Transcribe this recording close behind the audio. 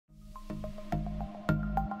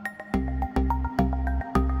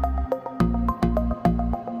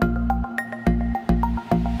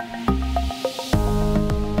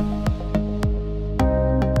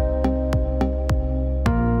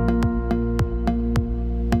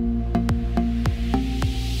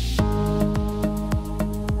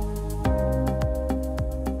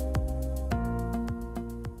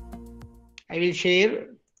will share.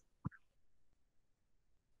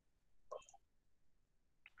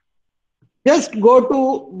 Just go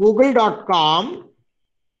to google.com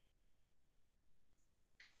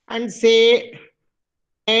and say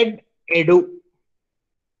TED Edu.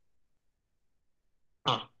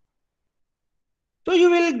 So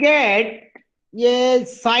you will get a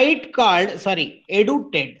site called,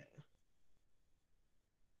 EduTED.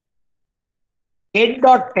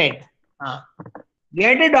 Get.TED.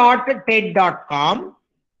 Get.TED.com.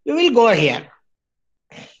 You will go here.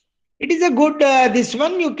 It is a good, this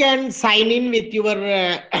one you can sign in with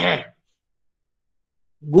your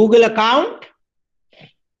Google account.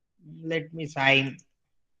 Let me sign.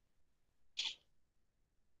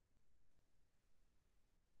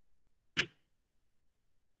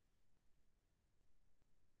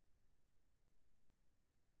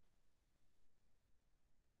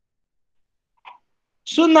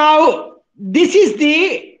 So now this is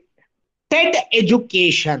the TED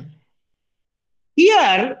education.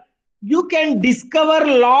 Here you can discover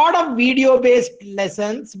a lot of video based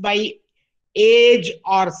lessons by age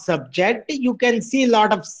or subject. You can see a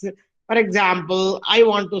lot of, for example, I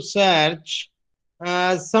want to search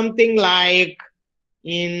something like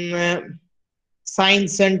in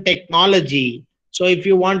science and technology. So if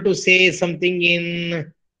you want to say something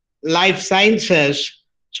in life sciences,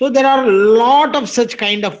 so there are a lot of such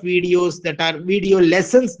kind of videos that are video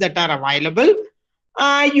lessons that are available.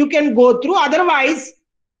 You can go through. Otherwise,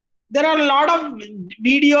 there are a lot of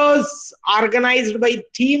videos organized by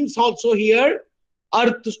teams also here.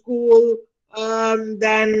 Earth School,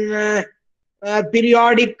 then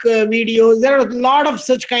periodic videos. There are a lot of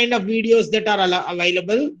such kind of videos that are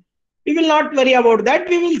available. We will not worry about that.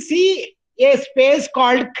 We will see a space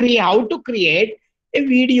called how to create a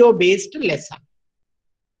video based lesson.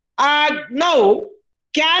 Now,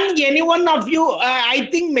 can any one of you, I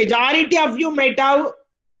think majority of you might have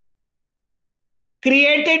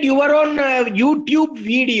created your own YouTube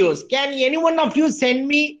videos. Can any one of you send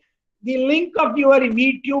me the link of your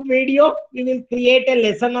YouTube video? We will create a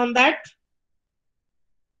lesson on that.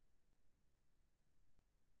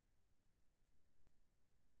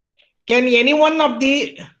 Can any one of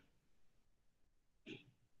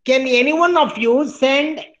you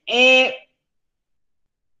send a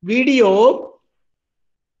video,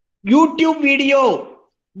 YouTube video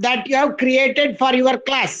that you have created for your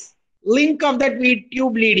class? Link of that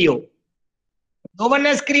YouTube video. No one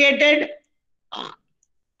has created.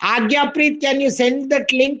 Agyapreet, can you send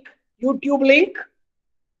that link, YouTube link?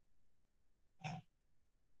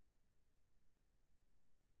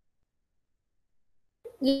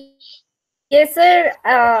 Yes, sir.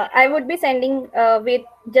 I would be sending with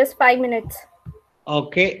just 5 minutes.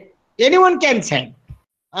 Okay. Anyone can send.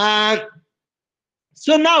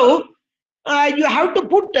 So now you have to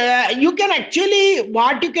put, you can actually,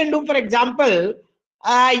 what you can do, for example,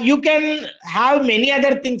 you can have many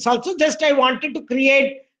other things also. Just I wanted to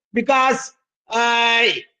create, because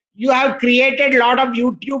you have created a lot of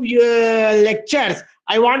YouTube lectures.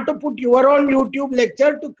 I want to put your own YouTube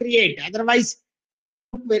lecture to create. Otherwise,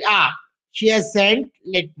 she has sent.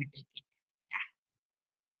 Let me take it.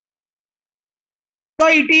 So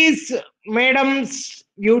it is Madam's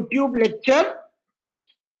YouTube lecture.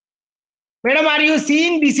 Madam, are you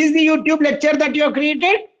seeing? This is the YouTube lecture that you have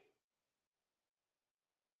created?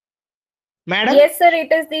 Madam? Yes, sir.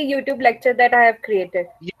 It is the YouTube lecture that I have created.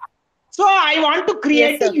 Yeah. So I want to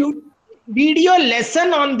create a video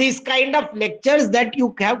lesson on this kind of lectures that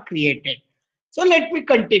you have created. So let me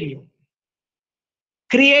continue.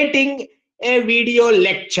 Creating a video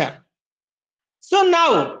lecture. So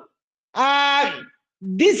now,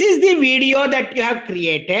 this is the video that you have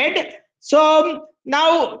created. So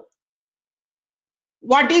now,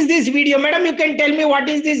 what is this video? Madam, you can tell me what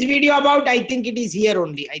is this video about? I think it is here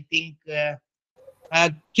only. I think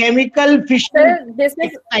chemical fishing. Sir, this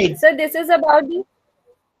is about the,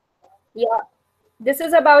 this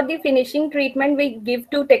is about the finishing treatment we give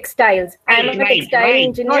to textiles. I am a textile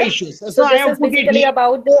engineer. No issues. So this is basically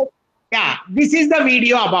about the. Yeah, this is the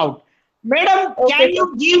video about. Madam, can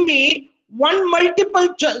you give me one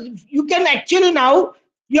multiple? You can actually now,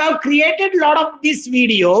 you have created a lot of this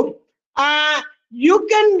video. You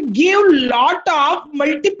can give lot of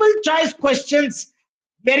multiple choice questions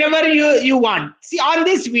wherever you want. See on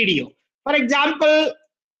this video, for example,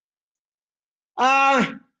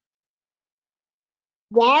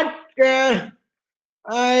 what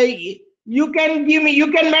you can give me,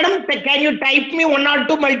 madam, can you type me one or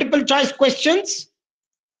two multiple choice questions?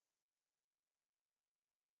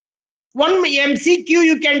 One MCQ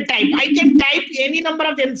you can type. I can type any number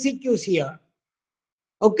of MCQs here.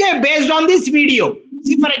 Okay, based on this video.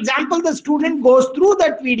 See, for example, the student goes through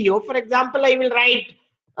that video. For example, I will write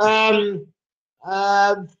um,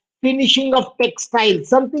 uh, finishing of textile,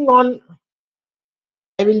 something on.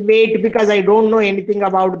 I will wait because I don't know anything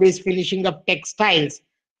about this finishing of textiles.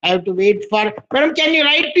 I have to wait for. Madam, can you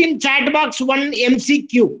write in chat box one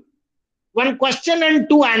MCQ, one question and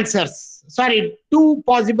two answers? Sorry, two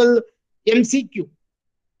possible MCQ,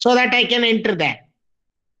 so that I can enter that.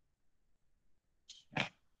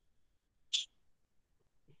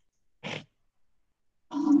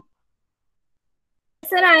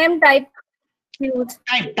 Sir, I am type confused.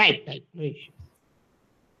 Type. No issue.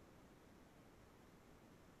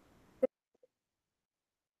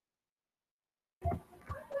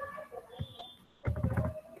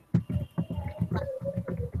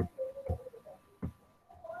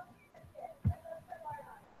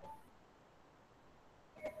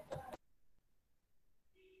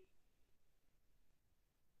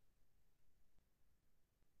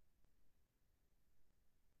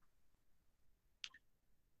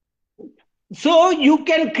 So you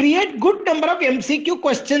can create good number of MCQ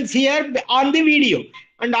questions here on the video,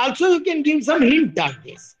 and also you can give some hint on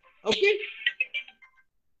this. Okay.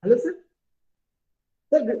 Hello, sir.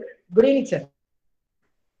 Sir, good evening, sir.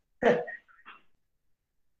 Sir.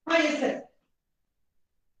 Yes, sir.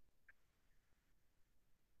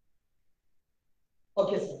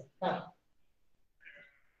 Okay, sir.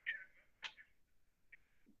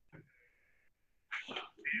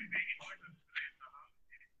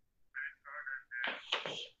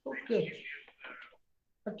 Okay.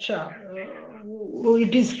 Acha.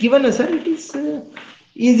 It is given, sir. It is.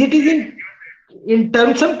 It is in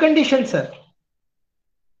terms and conditions, sir.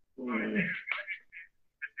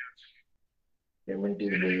 Payment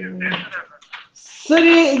is sir,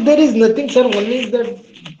 there is nothing, sir. Only that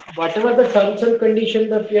whatever the terms and conditions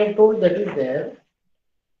that we have told, that is there.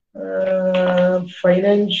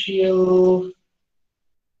 Financial.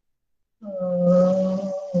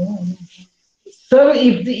 Sir,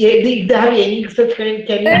 if they have any such kind,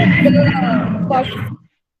 can Sir, you? the cost.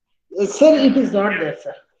 Sir, it is not there,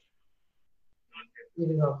 sir. It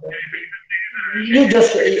is not there. You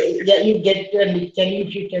just, yeah, you get, can you,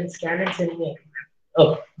 if you can scan and send me.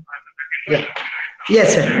 Oh, yeah.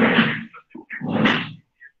 Yes, sir.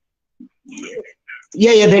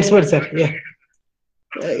 Yeah, that's what, sir. Yeah.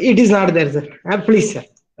 It is not there, sir. Please, sir.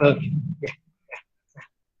 Okay. Yeah.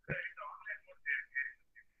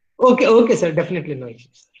 Okay, sir. Definitely no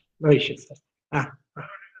issues. No issues, sir. Ah,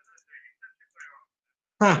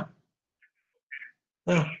 ah,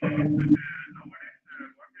 ah.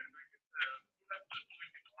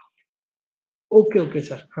 Okay,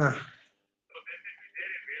 sir. Ah.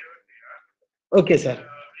 Okay, sir.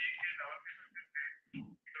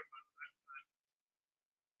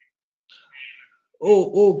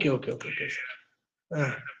 Oh, okay, sir.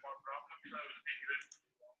 Ah.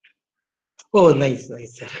 Oh, nice, sir.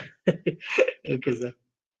 Okay, sir.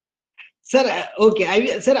 Sir,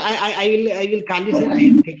 okay. Sir, I will call you, sir. I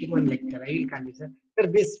am taking one lecture. I will call you, sir. Sir,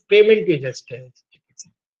 this payment you just check it, sir.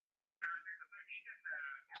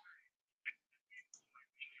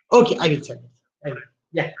 Okay, I will check it. I will.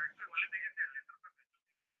 Yeah,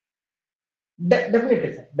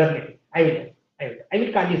 definitely, sir. Definitely. I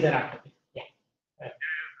will call you, sir, after this. Yeah.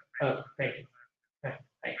 Thank you. Thank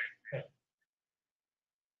you.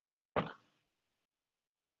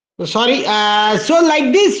 So sorry. So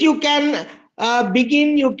like this, you can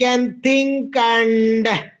begin. You can think and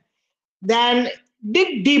then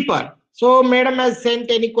dig deeper. So, madam has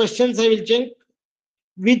sent any questions. I will check.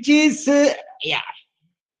 Which is yeah.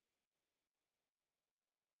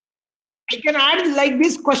 I can add like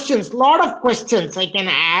these questions. Lot of questions I can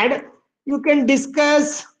add. You can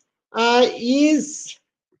discuss. Is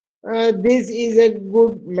this is a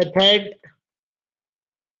good method?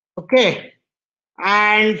 Okay.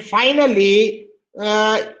 And finally,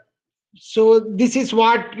 so this is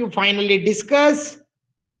what you finally discuss.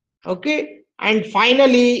 Okay. And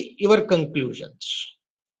finally, your conclusions.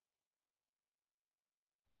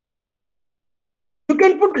 You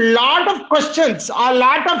can put lot of questions or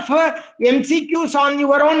lot of MCQs on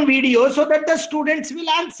your own video so that the students will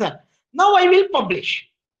answer. Now I will publish.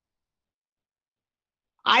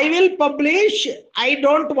 I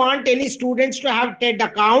don't want any students to have TED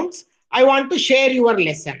accounts. I want to share your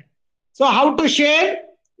lesson. So how to share?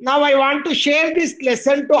 Now I want to share this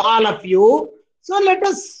lesson to all of you. So let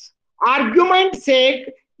us, argument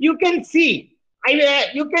sake, you can see.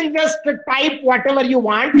 You can just type whatever you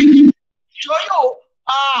want. Show you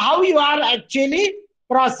how you are actually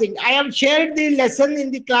processing. I have shared the lesson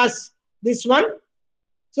in the class, this one.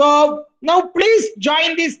 So now please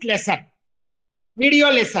join this lesson, video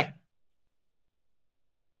lesson.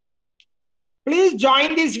 Please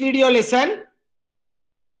join this video lesson.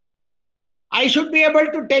 I should be able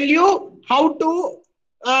to tell you how to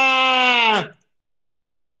hope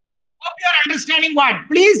you're understanding what.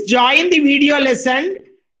 Please join the video lesson.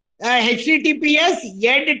 https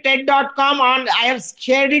edted.com on. I have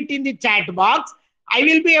shared it in the chat box. I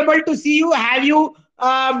will be able to see you. Have you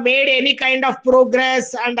made any kind of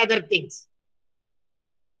progress and other things?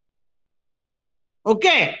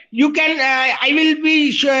 Okay, you can. I will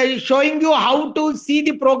be showing you how to see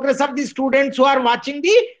the progress of the students who are watching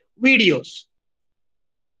the videos.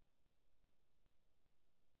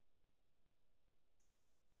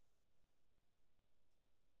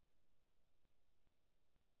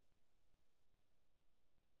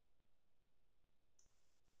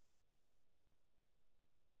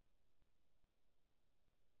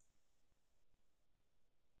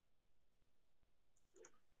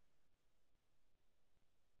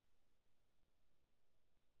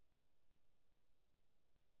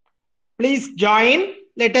 Please join.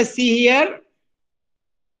 Let us see here.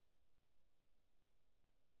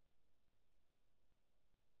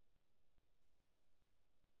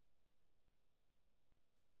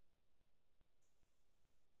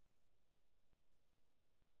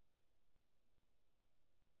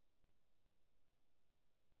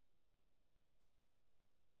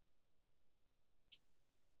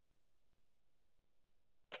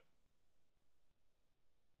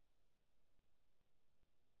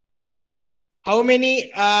 How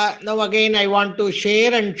many? Now again, I want to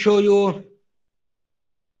share and show you.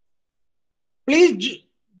 Please,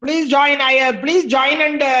 please join. Please join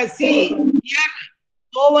and see. Here,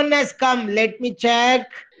 no one has come. Let me check.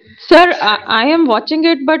 Sir, I am watching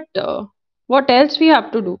it, but what else we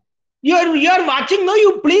have to do? You're watching. No,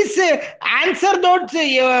 you please answer those.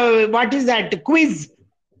 What is that quiz?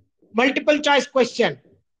 Multiple choice question.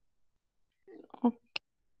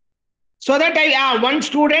 So that I one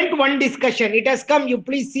student, one discussion. It has come. You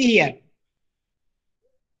please see here.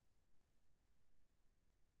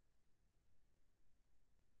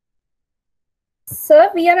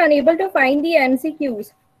 Sir, we are unable to find the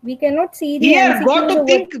MCQs. We cannot see the Here, go MCQs to over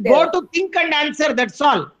think. there. Go to think and answer. That's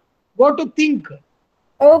all. Go to think.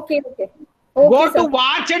 Okay, okay. Okay, Go to sir.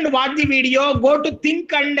 watch and watch the video. Go to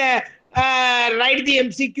think and write the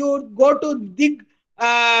MCQ. Go to dig.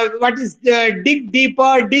 What is dig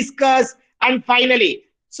deeper, discuss, and finally.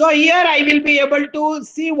 So here I will be able to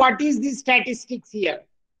see what is the statistics here.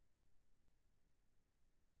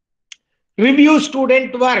 Review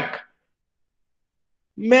student work.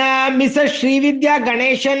 Mrs. Srividya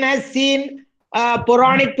Ganeshan has seen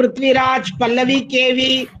Puranik Prithviraj, Pallavi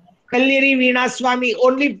KV, Kalliri Veena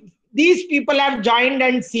Only these people have joined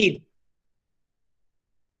and seen.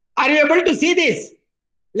 Are you able to see this?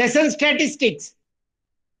 Lesson statistics.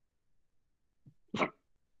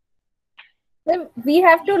 We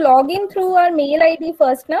have to log in through our mail ID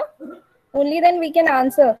first, now. Only then we can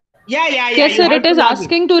answer. Yeah. Yes, You sir, have it to is log in.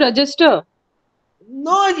 asking to register.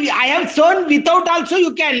 No, I have shown without also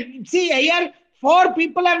you can. See here, 4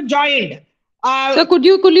 people have joined. Sir, could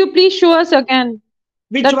you please show us again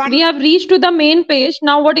Which that one? we have reached to the main page?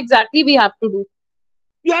 Now, what exactly we have to do?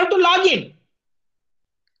 You have to log in.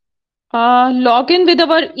 Log in with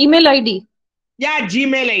our email ID. Yeah,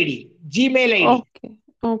 Gmail ID. Gmail ID. Okay,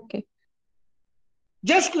 okay.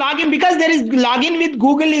 Just log in because there is login with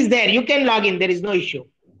Google is there. You can log in. There is no issue.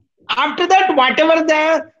 After that, whatever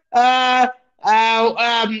the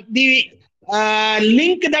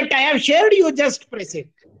link that I have shared, you just press it.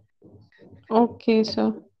 Okay,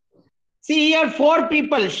 sir. See here, 4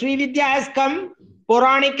 people. Srividya has come,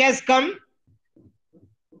 Puranik has come,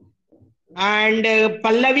 and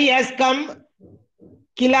Pallavi has come,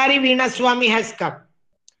 Kilari Veena has come.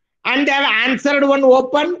 And they have answered one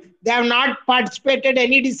open. They have not participated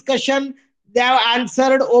any discussion. They have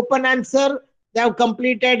answered open answer. They have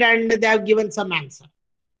completed and they have given some answer.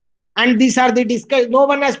 And these are the discuss. No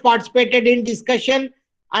one has participated in discussion,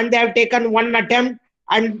 and they have taken one attempt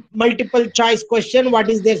and multiple choice question.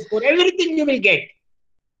 What is their score? Everything you will get.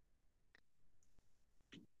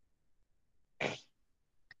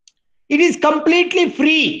 It is completely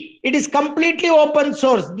free. It is completely open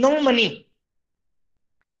source. No money.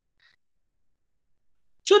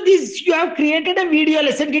 So this you have created a video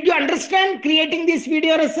lesson. Did you understand creating this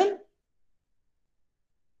video lesson?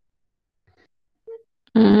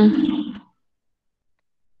 Mm.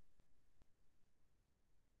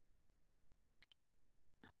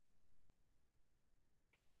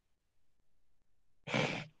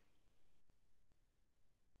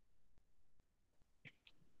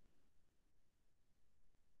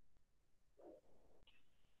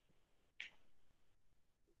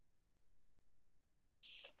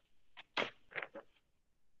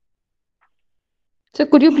 So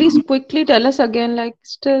could you please quickly tell us again, like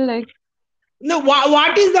still like, No,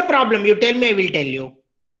 what is the problem? You tell me, I will tell you.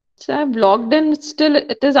 so I've logged in, still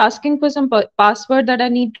it is asking for some password that I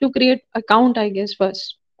need to create account, I guess,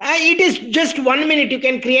 first. It is just 1 minute. You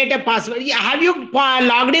can create a password. Have you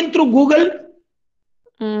logged in through Google?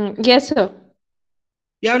 Yes, sir.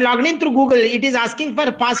 You have logged in through Google. It is asking for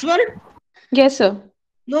a password? Yes, sir.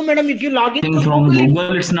 No, madam. If you log in through From Google,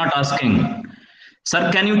 Google, it's not asking.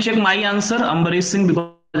 Sir, can you check my answer? Ambarish Singh,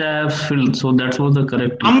 because I have filled. So that was the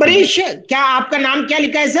correct reply. Ambarish, क्या आपका नाम क्या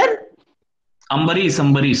लिखा है sir?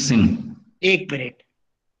 Ambarish Singh. एक minute.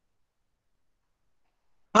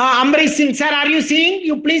 Ambarish Singh, sir, are you seeing?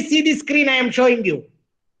 You please see the screen. I am showing you.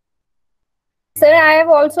 Sir, I have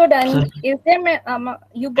also done. Sir, Is there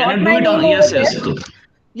you got can my I do it name on? over Yes, there? yes.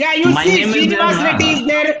 Yeah, you My see, name is there, Srinivas na? Reddy is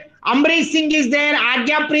there, Amrish Singh is there,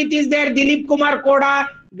 Agya Preet is there, Dilip Kumar Koda,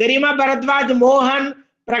 Garima Bharadwaj, Mohan,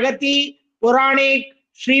 Pragati, Puranik,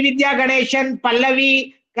 Sri Vidya Ganeshan,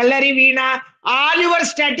 Pallavi, Kallari Veena, all your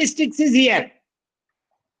statistics is here.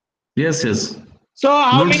 Yes, yes. So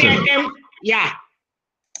how Good, many sir. attempts? Yeah.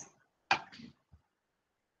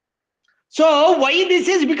 So why this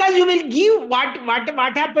is? Because you will give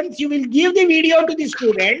what happens, you will give the video to the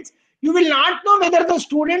students. You will not know whether the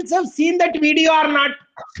students have seen that video or not.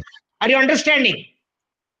 Are you understanding?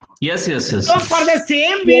 Yes, yes, So yes. for the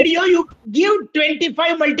same video, you give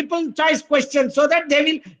 25 multiple choice questions so that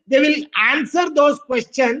they will answer those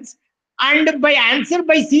questions. And by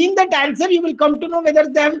seeing that answer, you will come to know whether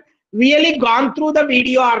they have really gone through the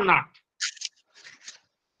video or not.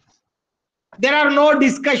 There are no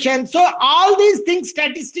discussions. So all these things,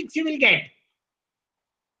 statistics you will get.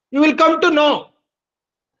 You will come to know.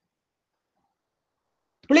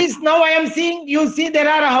 Please, now I am seeing, you see there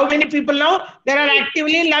are how many people now? There are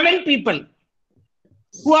actively 11 people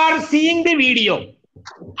who are seeing the video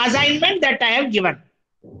assignment that I have given.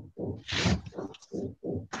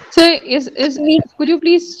 So could you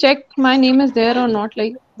please check my name is there or not?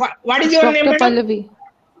 Like, What is it's your Dr. name, madam? Pallavi.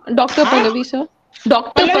 Dr. Huh? Pallavi, sir.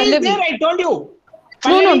 Dr. Pallavi is there, Pallavi. I told you.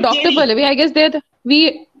 No, Pallavi Dr. Keri. Pallavi. I guess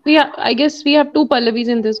I guess we have two Pallavis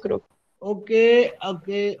in this group. Okay.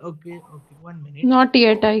 1 minute. Not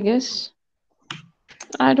yet, I guess.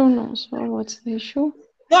 I don't know. So what's the issue?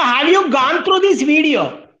 So have you gone through this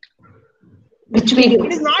video? Which video?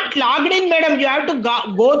 It is not logged in, madam. You have to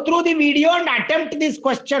go through the video and attempt this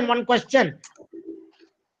question, one question.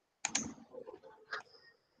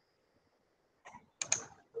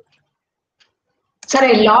 Sir,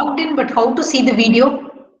 I logged in, but how to see the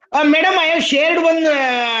video? Madam, I have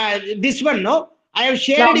shared this one, no? I have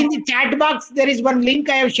shared in the chat box. There is one link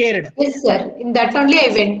I have shared. Yes, sir. In that only I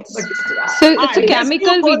went. But So it's a just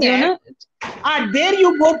chemical you go video, there. na? There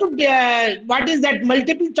you go to what is that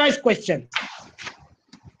multiple choice question.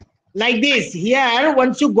 Like this. Here,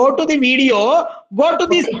 once you go to the video, go to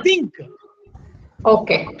this think.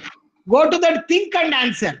 okay. Go to that think and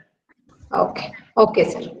answer. Okay. Okay,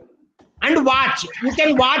 sir. And watch. You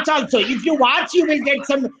can watch also. If you watch, you will get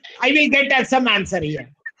some. I will get some answer here.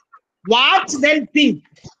 Watch, then think.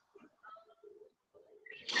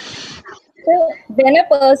 So when a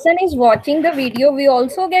person is watching the video, we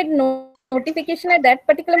also get notification at that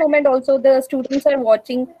particular moment. Also, the students are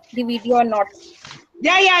watching the video or not.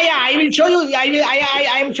 Yeah. I will show you.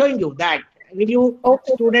 I am showing you that. Review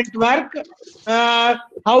student work.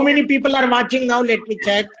 How many people are watching now? Let me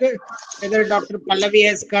check whether Dr. Pallavi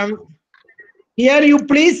has come. Here you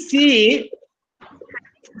please see.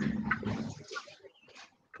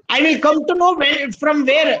 I will come to know from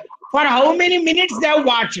where, for how many minutes they have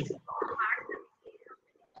watched.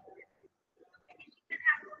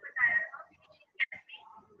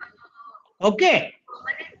 Okay.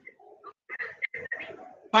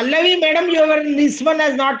 Pallavi, madam, this one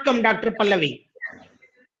has not come, Dr. Pallavi.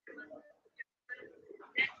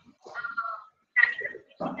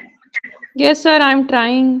 Yes, sir. I'm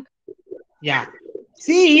trying. Yeah.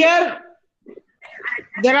 See here,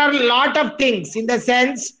 there are a lot of things in the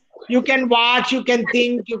sense you can watch, you can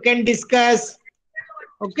think, you can discuss.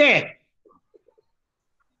 Okay.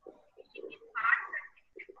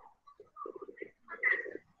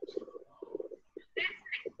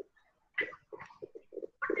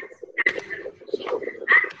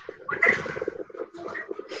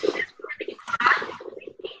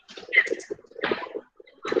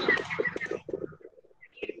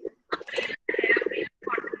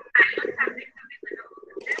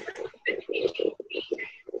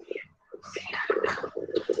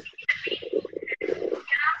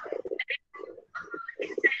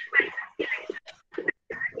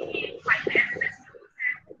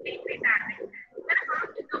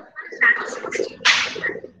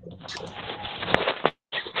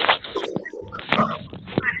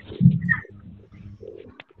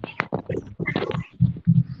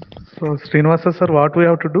 So, Srinivasa sir, what we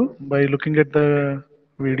have to do by looking at the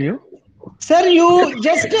video? Sir, you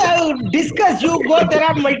just discuss. You go. There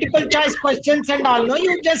are multiple choice questions and all. No,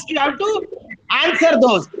 you have to answer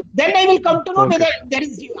those. Then I will come to know Okay. whether there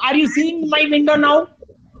is. Are you seeing my window now?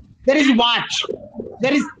 There is watch.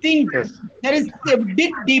 There is think. Yes. There is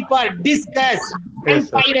dig deeper, discuss, and Yes,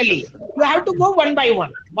 sir. finally Yes, sir. you have to go one by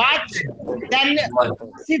one. Watch. Then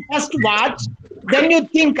see first watch. Then you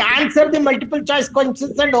think. Answer the multiple choice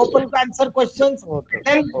questions and open answer questions. Okay.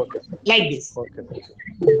 Then Okay, sir. like this. Okay,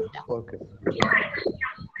 sir. Okay.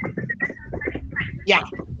 Yeah.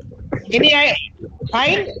 Any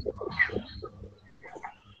fine?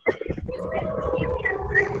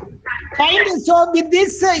 Fine. So with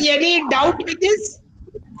this, any doubt with this?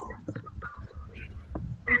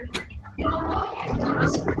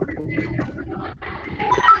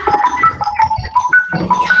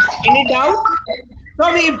 Any doubt? So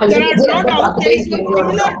if there are no doubt, there is one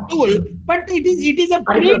similar tool, but it is a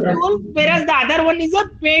free tool, whereas the other one is a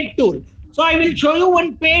paid tool. So I will show you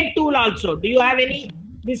one paid tool also. Do you have any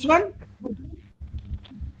this one?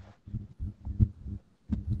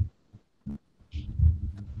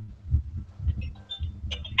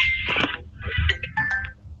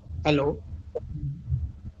 Hello.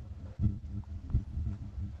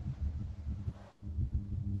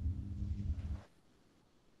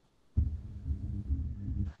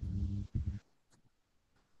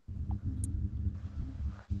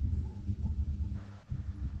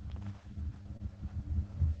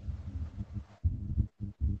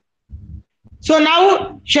 So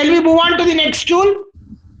now, shall we move on to the next tool?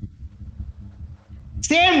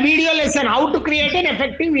 Same video lesson, how to create an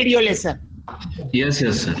effective video lesson. Yes,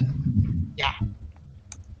 sir. Yeah.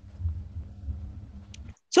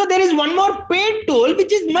 So there is one more paid tool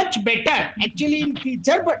which is much better actually in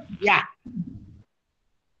feature, but yeah.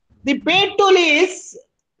 The paid tool is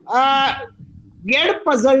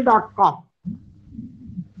yedpuzzle.com.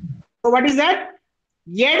 So what is that?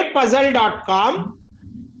 Yedpuzzle.com.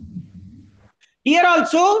 Here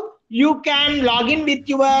also you can log in with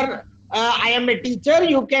your I am a teacher.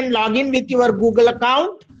 You can log in with your Google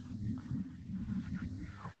account.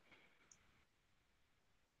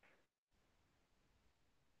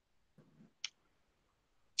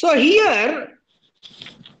 So here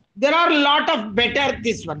there are a lot of better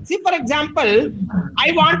this one. See, for example,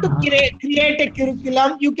 I want to create a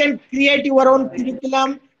curriculum. You can create your own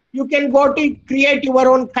curriculum. You can go to create your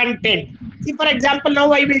own content. See, for example,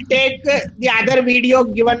 now I will take the other video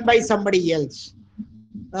given by somebody else.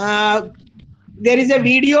 There is a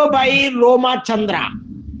video by Roma Chandra.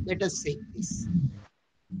 Let us see this.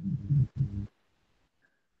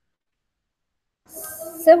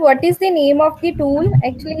 Sir, what is the name of the tool?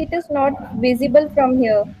 Actually, it is not visible from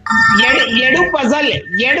here. Yed puzzle.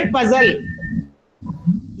 EDPUZLLE.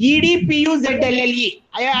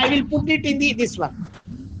 I will put it in this one.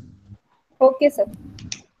 Okay, sir.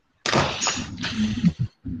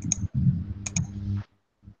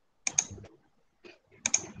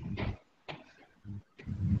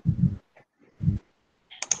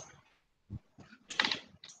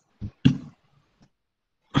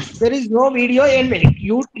 There is no video in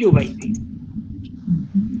YouTube, I think.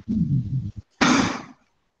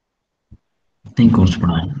 think course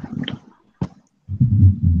पढ़ाएं.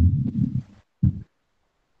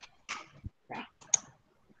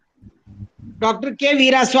 Dr. K.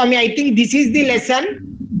 Veeraswamy, I think this is the lesson.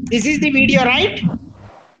 This is the video, right?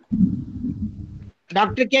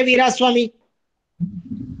 Dr. K. Veeraswamy.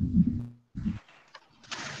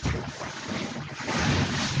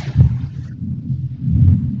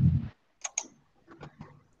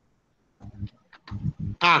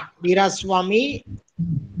 Veeraswamy.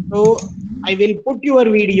 So I will put your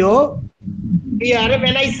video here.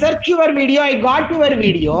 When I search your video, I got your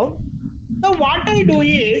video. So what I do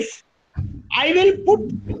is, I will put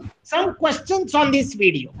some questions on this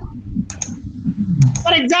video.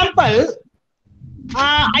 For example,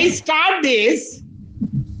 I start this.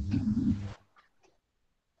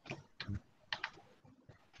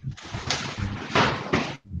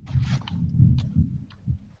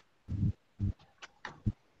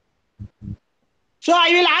 So I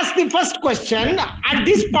will ask the first question at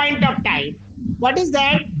this point of time. What is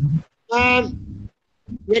that?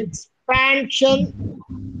 Expansion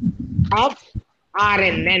of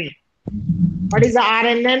RNN. What is the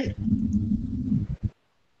RNN?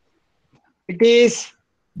 It is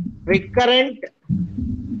recurrent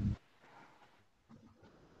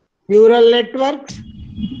neural networks.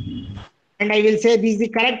 And I will say this is the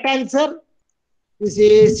correct answer. This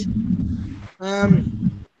is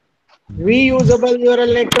reusable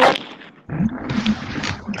neural network.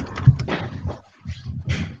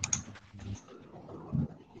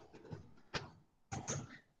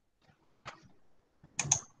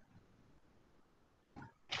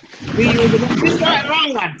 reusable is the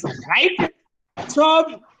wrong answer, right? So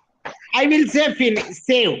I will say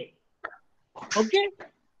save. Okay.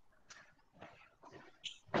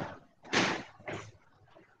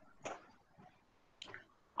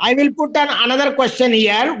 I will put another question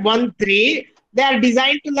here. 1-3. They are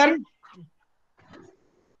designed to learn.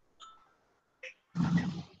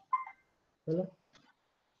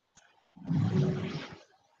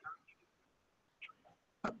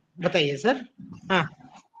 बताइए sir. हाँ.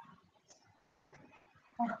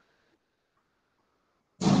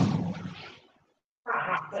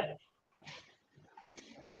 हाँ.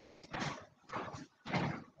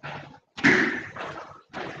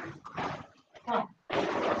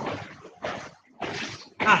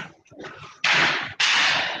 हाँ.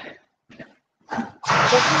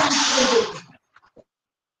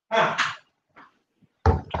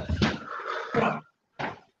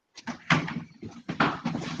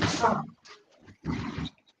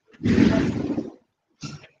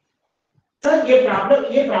 Sir ये problem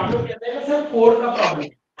कहते हैं ना sir, code का problem.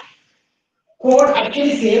 Code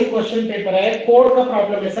actually same question paper है, कोड का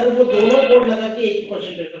प्रॉब्लम है सर. वो दोनों कोड लगा के एक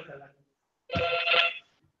क्वेश्चन पेपर कर रहा है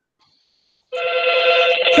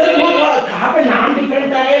सर. वो कहाँ पे नाम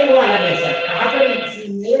डिफरेंट है वो अलग है सर. कहाँ पे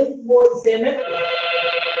नेम वो सेम है.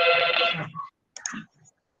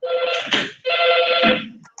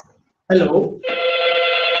 Hello,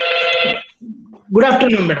 good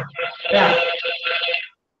afternoon madam.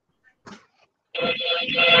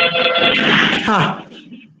 हाँ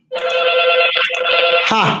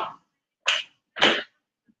हाँ.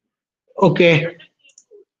 ओके.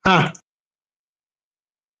 हाँ.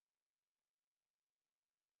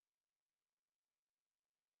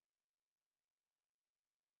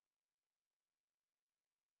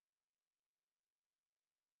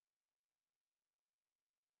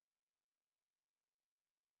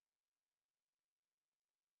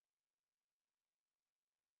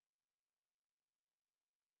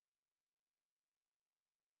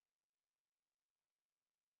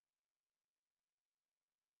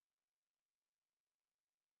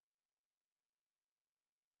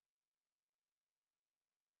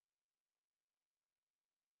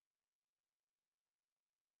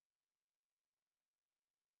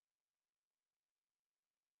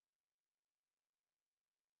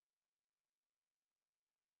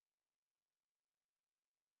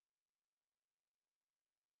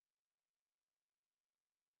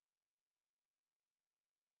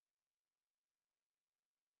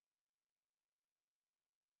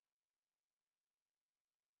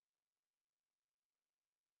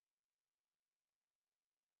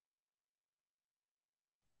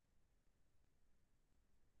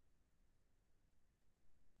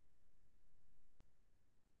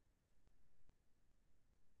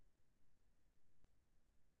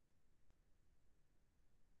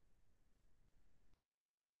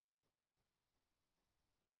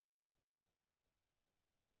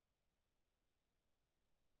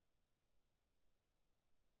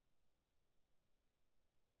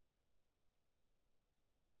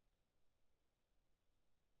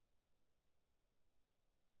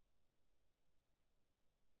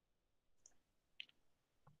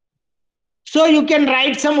 So you can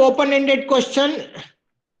write some open-ended question.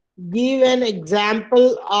 Give an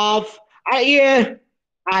example of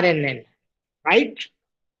RNN, right?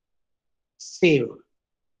 Save.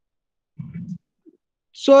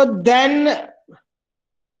 So then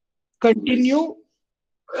continue.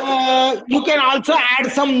 You can also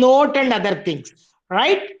add some note and other things,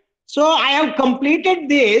 right? So I have completed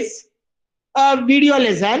this video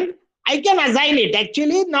lesson. I can assign it.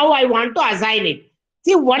 Actually, now I want to assign it.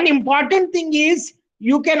 See, one important thing is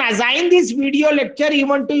you can assign this video lecture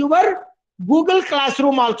even to your Google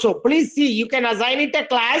Classroom also. Please see, you can assign it a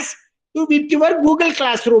class to with your Google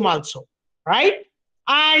Classroom also, right?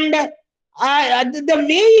 And the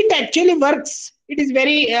way it actually works, it is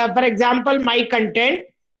very, for example, my content.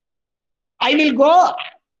 I will go,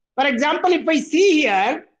 for example, if I see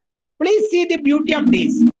here, please see the beauty of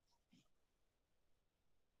this.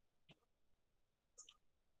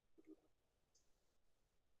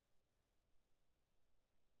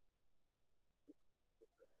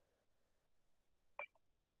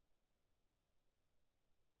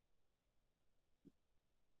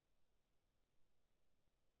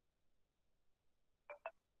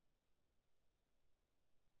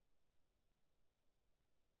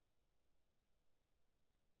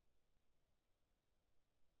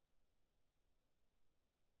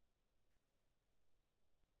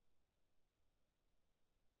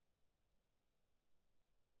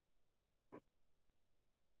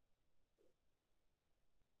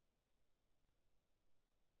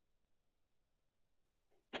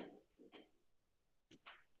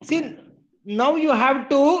 See, now you have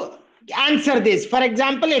to answer this. For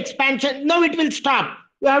example, expansion. Now it will stop.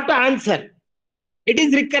 You have to answer. It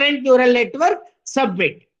is recurrent neural network.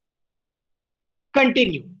 Submit.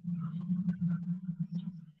 Continue.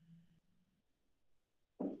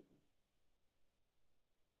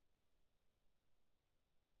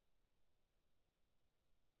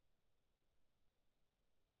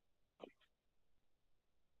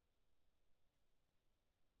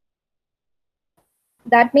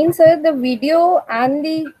 That means, sir, the video and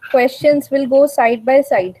the questions will go side by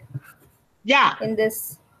side Yeah. in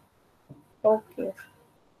this. Okay.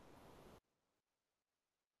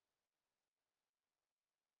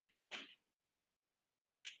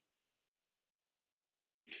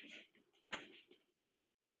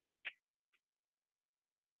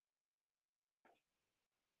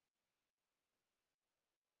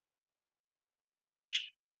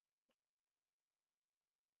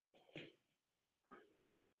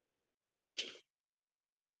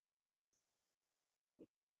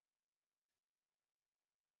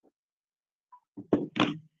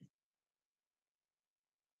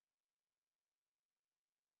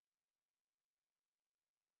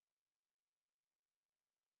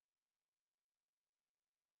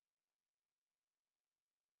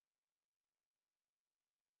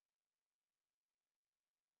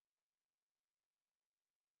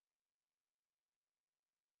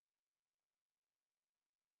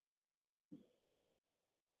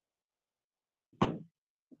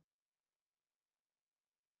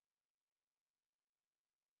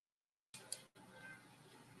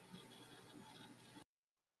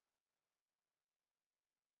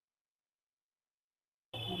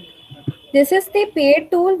 This is the paid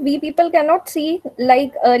tool. We people cannot see,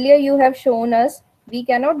 like earlier you have shown us. We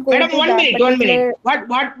cannot go Madam, to 1 that minute, 1 minute.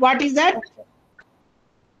 particular. What is that?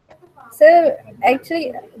 Sir,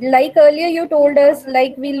 actually, like earlier you told us,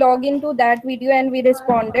 like we log into that video and we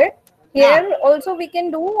responded. Yeah. Here also we can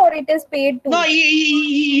do, or it is paid No, tool?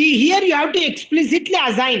 here you have to explicitly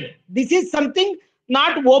assign. This is something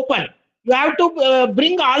not open. You have to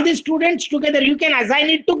bring all the students together. You can assign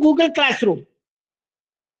it to Google Classroom.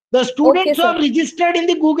 The Okay, students who sir. have registered in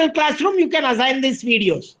the Google Classroom, you can assign these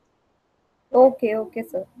videos. Okay, okay,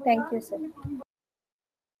 sir. Thank you, sir.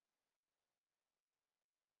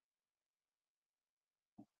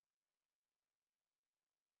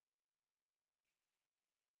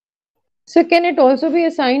 So can it also be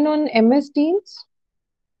assigned on MS Teams?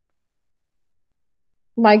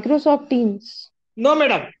 Microsoft Teams? No,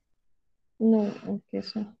 madam. No. Okay,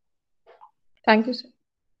 sir. Thank you, sir.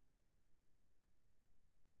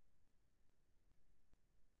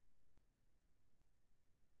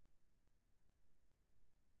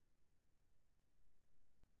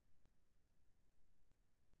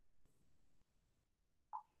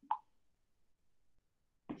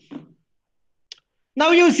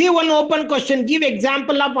 Now you see one open question. Give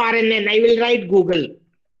example of RNN. I will write Google.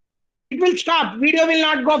 It will stop. Video will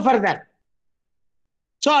not go further.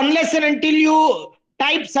 So unless and until you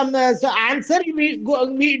type some answer, it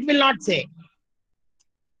will not say.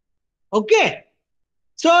 Okay.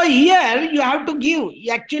 So here you have to give.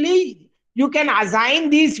 Actually, you can assign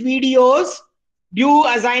these videos, due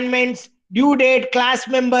assignments, due date, class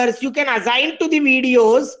members. You can assign to the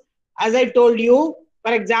videos. As I told you,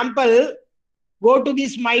 for example, go to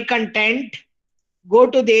this my content, go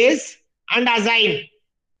to this and assign.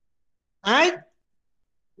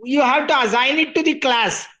 You have to assign it to the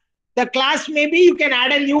class. The class, maybe you can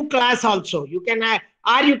add a new class also. You can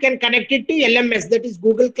or you can connect it to LMS, that is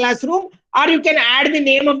Google Classroom, or you can add the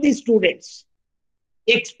name of the students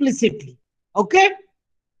explicitly. Okay.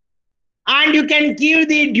 And you can give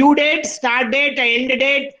the due date, start date, end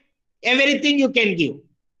date, everything you can give.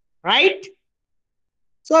 Right.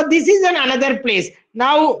 So this is another place.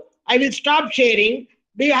 Now I will stop sharing.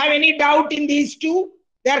 Do you have any doubt in these two?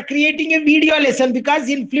 They are creating a video lesson, because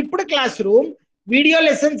in flipped classroom, video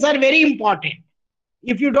lessons are very important.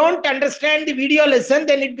 If you don't understand the video lesson,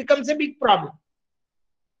 then it becomes a big problem.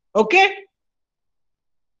 Okay.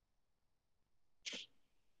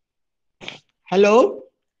 Hello.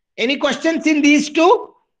 Any questions in these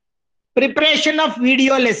two? Preparation of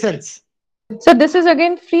video lessons. So this is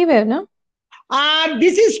again freeware, no?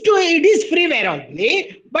 This is it is freeware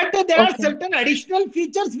only, but there are Okay. certain additional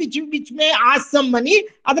features which may ask some money.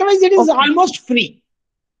 Otherwise, it is almost free.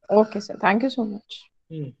 Okay, sir. Thank you so much.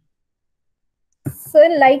 So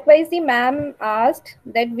likewise, the ma'am asked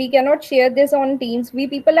that we cannot share this on Teams. We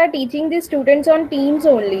people are teaching the students on Teams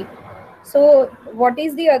only. So what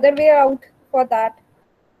is the other way out for that?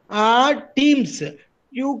 Teams.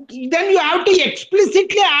 You have to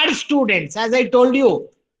explicitly add students, as I told you.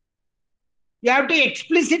 You have to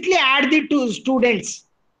explicitly add the two students,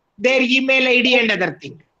 their email ID and other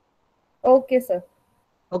thing. Okay, sir.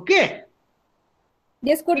 Okay.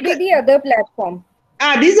 This could be the other platform.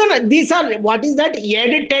 These are what is that?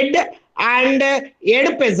 EdTed and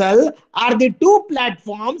EdPuzzle are the two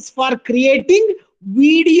platforms for creating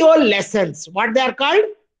video lessons. What they are called?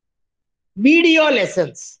 Video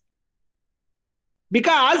lessons.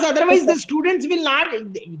 Because otherwise the students will not,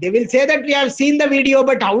 they will say that we have seen the video,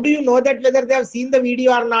 but how do you know that whether they have seen the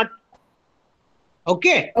video or not?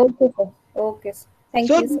 Okay. Okay, sir. Okay, sir. Thank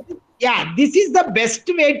So you, sir. yeah, this is the best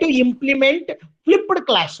way to implement flipped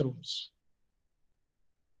classrooms.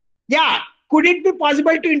 Yeah, could it be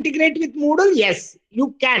possible to integrate with Moodle? Yes,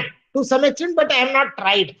 you can to some extent, but I have not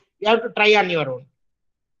tried. You have to try on your own.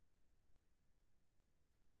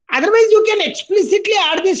 Otherwise, you can explicitly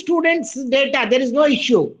add the students' data. There is no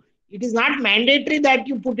issue. It is not mandatory that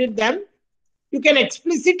you put it them. You can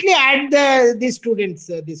explicitly add the students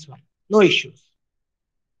this one. No issues.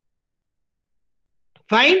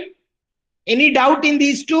 Fine. Any doubt in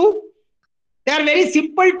these two? They are very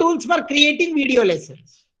simple tools for creating video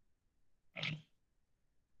lessons.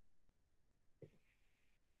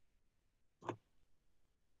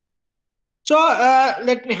 So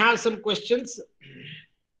let me have some questions.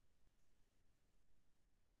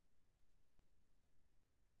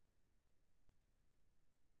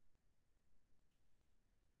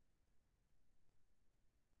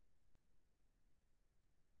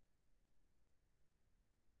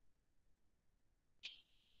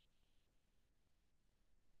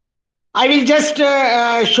 I will just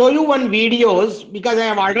show you one videos because I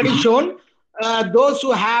have already shown. Those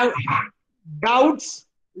who have doubts,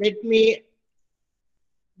 let me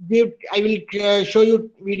give. I will show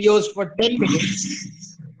you videos for 10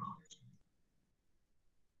 minutes.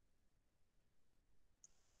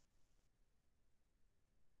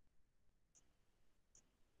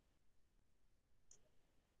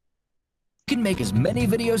 You can make as many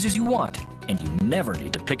videos as you want, and you never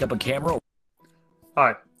need to pick up a camera.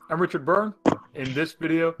 Hi, I'm Richard Byrne. In this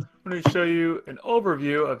video, I'm going to show you an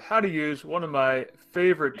overview of how to use one of my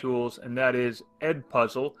favorite tools, and that is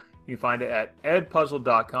Edpuzzle. You can find it at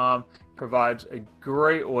edpuzzle.com. It provides a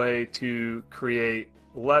great way to create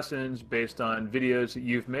lessons based on videos that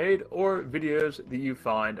you've made or videos that you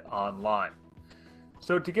find online.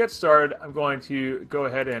 So to get started, I'm going to go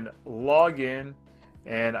ahead and log in,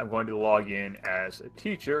 and I'm going to log in as a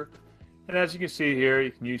teacher. And as you can see here,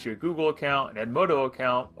 you can use your Google account, an Edmodo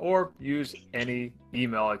account, or use any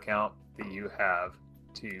email account that you have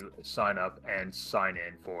to sign up and sign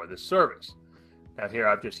in for the service. Now here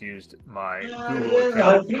I've just used my Google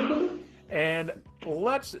account. And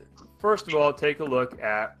let's first of all take a look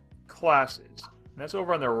at classes. And that's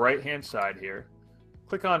over on the right hand side here.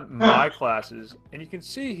 Click on My Classes, and you can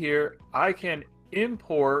see here I can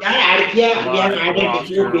import my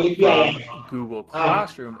roster from Google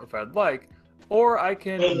Classroom if I'd like, or I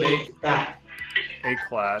can make a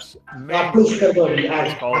class manually.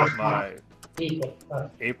 Let's call it my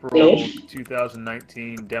April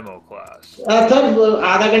 2019 demo class. Now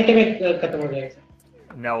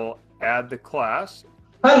we'll add the class,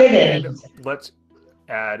 and let's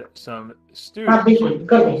add some students.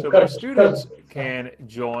 So my students can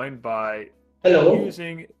join by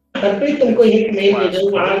using class code.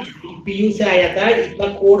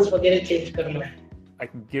 I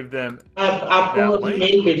can give them that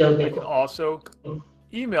link. I can also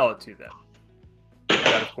email it to them.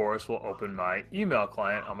 That, of course, will open my email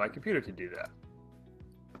client on my computer to do that.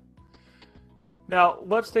 Now,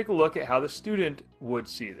 let's take a look at how the student would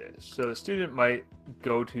see this. So the student might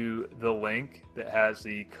go to the link that has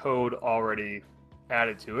the code already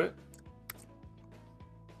added to it.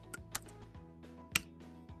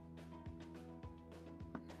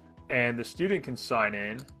 And the student can sign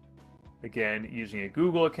in, again, using a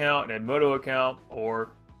Google account, an Edmodo account,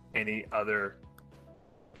 or any other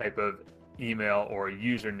type of email or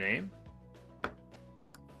username.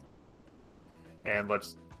 And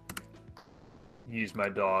let's use my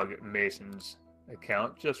dog Mason's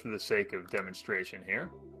account just for the sake of demonstration here.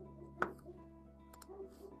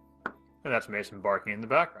 And that's Mason barking in the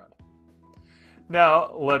background.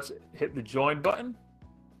 Now let's hit the join button.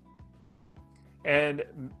 And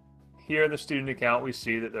here in the student account, we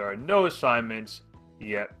see that there are no assignments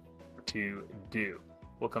yet to do.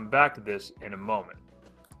 We'll come back to this in a moment.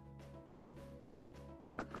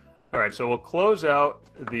 All right, so we'll close out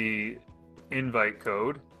the invite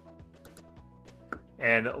code,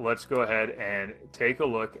 and let's go ahead and take a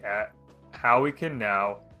look at how we can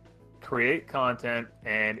now create content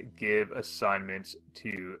and give assignments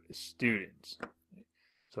to students.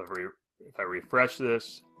 So if I refresh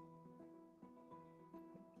this,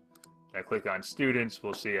 I click on students,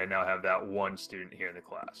 we'll see I now have that one student here in the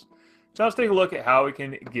class. So let's take a look at how we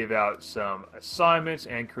can give out some assignments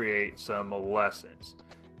and create some lessons.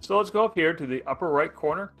 So let's go up here to the upper right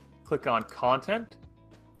corner, click on content,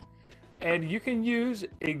 and you can use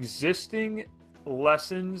existing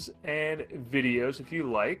lessons and videos if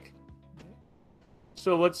you like.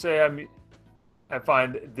 So let's say I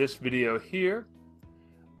find this video here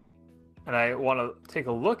and I want to take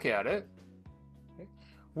a look at it.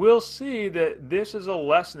 We'll see that this is a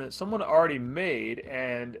lesson that someone already made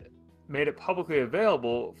and made it publicly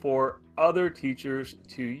available for other teachers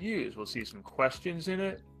to use. We'll see some questions in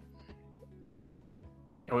it,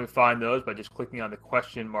 and we find those by just clicking on the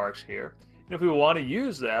question marks here. And if we want to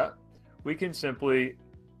use that, we can simply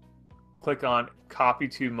click on copy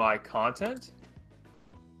to my content,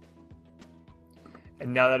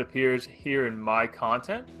 and now that appears here in my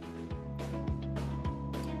content.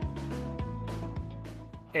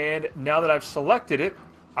 And now that I've selected it,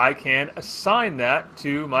 I can assign that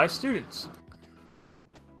to my students.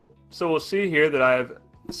 So we'll see here that I've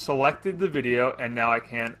selected the video and now I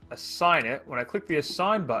can assign it. When I click the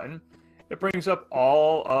assign button, it brings up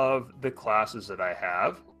all of the classes that I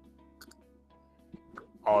have.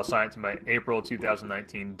 I'll assign it to my April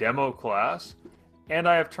 2019 demo class, and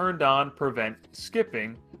I have turned on prevent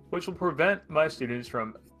skipping, which will prevent my students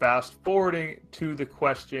from fast forwarding to the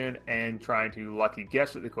question and trying to lucky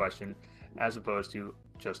guess at the question, as opposed to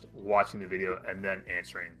just watching the video and then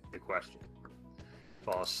answering the question.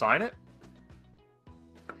 So I'll assign it,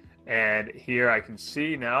 and here I can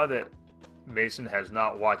see now that Mason has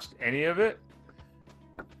not watched any of it,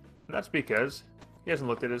 and that's because he hasn't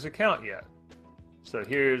looked at his account yet. So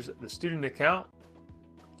here's the student account.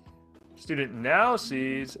 Student now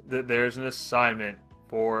sees that there's an assignment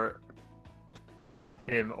for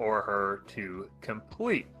him or her to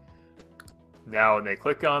complete. Now when they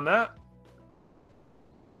click on that,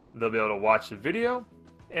 they'll be able to watch the video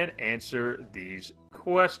and answer these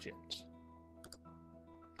questions.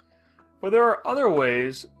 But there are other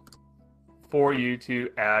ways for you to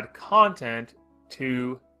add content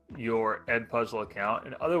to your Edpuzzle account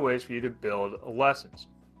and other ways for you to build lessons.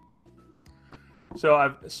 So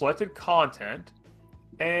I've selected content,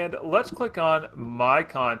 and let's click on my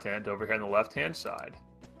content over here on the left hand side.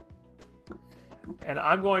 And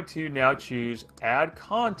I'm going to now choose add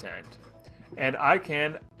content, and I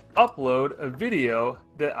can upload a video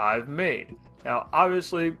that I've made. Now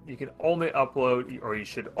obviously you can only upload, or you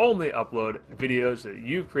should only upload, videos that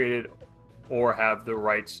you've created or have the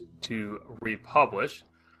rights to republish.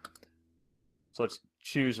 So let's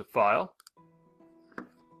choose a file,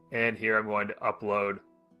 and here I'm going to upload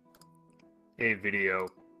a video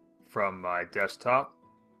from my desktop.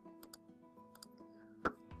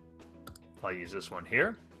 I'll use this one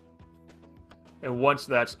here. And once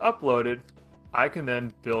that's uploaded, I can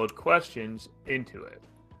then build questions into it.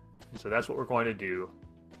 And so that's what we're going to do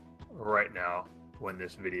right now when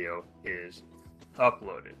this video is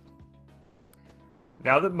uploaded.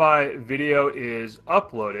 Now that my video is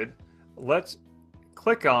uploaded, let's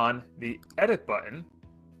click on the edit button.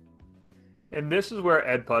 And this is where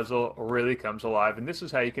Edpuzzle really comes alive, and this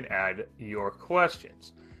is how you can add your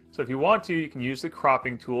questions. So if you want to, you can use the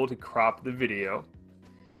cropping tool to crop the video.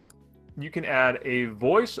 You can add a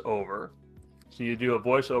voiceover. So you do a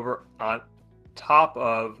voiceover on top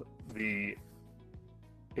of the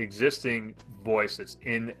existing voice that's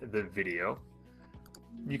in the video.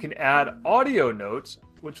 You can add audio notes,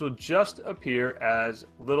 which will just appear as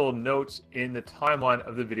little notes in the timeline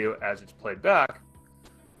of the video as it's played back.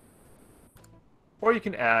 Or you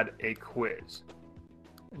can add a quiz.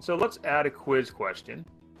 And so let's add a quiz question.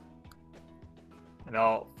 And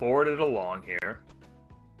I'll forward it along here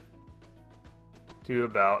to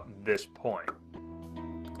about this point.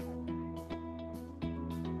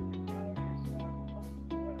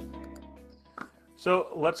 So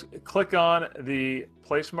let's click on the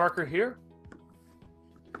place marker here.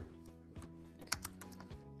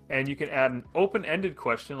 And you can add an open-ended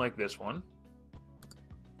question like this one.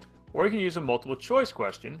 Or you can use a multiple choice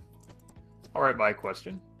question. I'll write my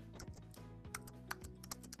question.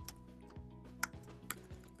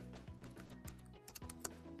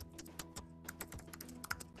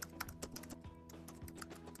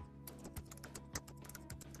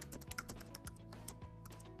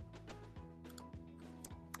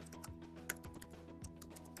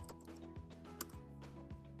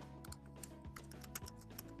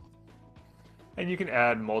 And you can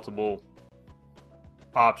add multiple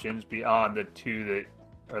options beyond the two that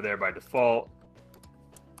are there by default.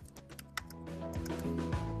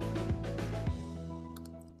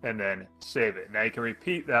 And then save it. Now you can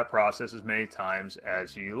repeat that process as many times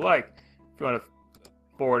as you like. you want to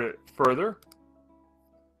forward it further,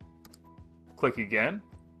 click again.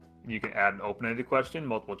 You can add an open-ended question,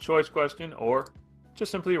 multiple choice question, or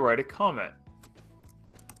just simply write a comment.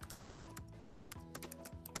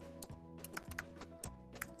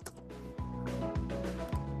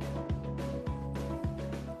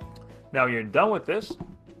 Now you're done with this,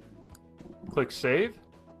 click Save,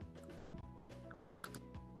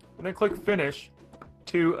 and then click Finish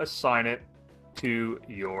to assign it to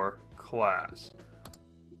your class.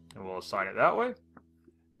 And we'll assign it that way.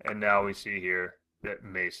 And now we see here that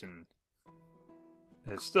Mason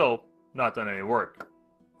has still not done any work.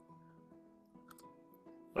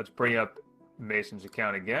 Let's bring up Mason's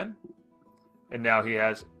account again. And now he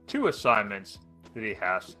has 2 assignments that he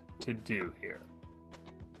has to do here.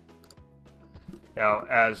 Now,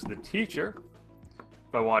 as the teacher,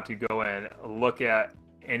 if I want to go and look at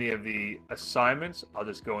any of the assignments, I'll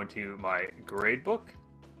just go into my grade book.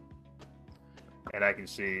 And I can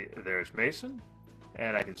see there's Mason.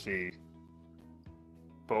 And I can see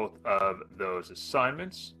both of those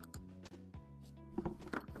assignments.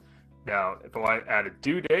 Now, if I want to add a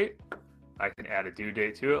due date, I can add a due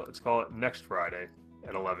date to it. Let's call it next Friday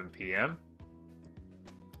at 11 p.m.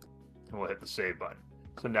 And we'll hit the save button.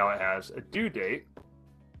 So now it has a due date.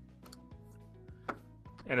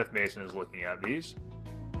 And if Mason is looking at these,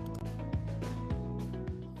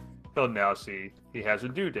 he'll now see he has a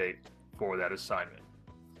due date for that assignment.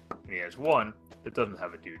 And he has one that doesn't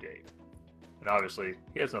have a due date. And obviously,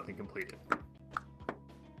 he has nothing completed.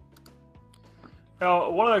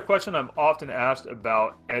 Now, one other question I'm often asked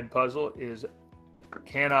about Edpuzzle is,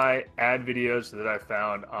 can I add videos that I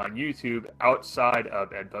found on YouTube outside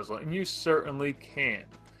of Edpuzzle? And you certainly can.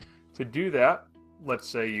 To do that, let's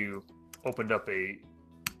say you opened up a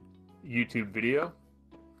YouTube video.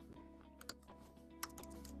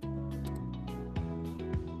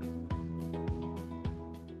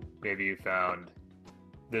 Maybe you found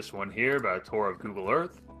this one here about a tour of Google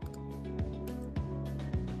Earth.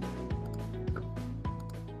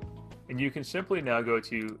 And you can simply now go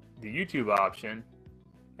to the YouTube option,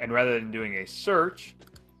 and rather than doing a search,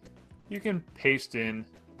 you can paste in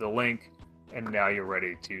the link, and now you're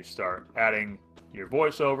ready to start adding your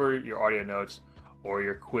voiceover, your audio notes, or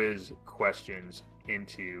your quiz questions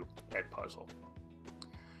into Edpuzzle.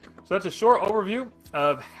 So that's a short overview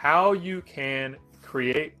of how you can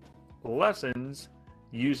create lessons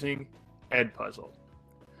using Edpuzzle.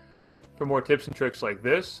 For more tips and tricks like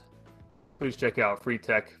this, please check out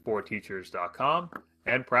freetech4teachers.com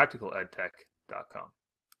and practicaledtech.com.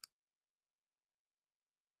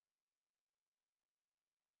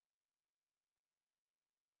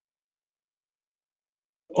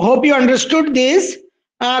 Hope you understood this.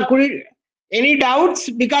 Any doubts?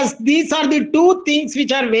 Because these are the 2 things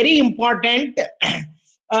which are very important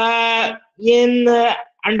in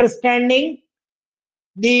understanding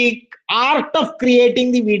the art of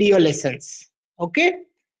creating the video lessons. Okay.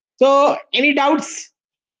 So any doubts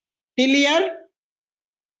till here?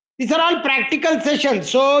 These are all practical sessions.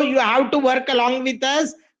 So you have to work along with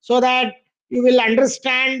us so that you will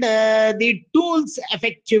understand the tools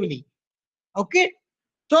effectively. Okay.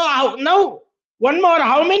 So now one more.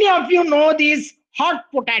 How many of you know these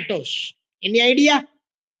hot potatoes? Any idea?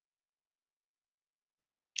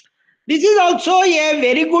 This is also a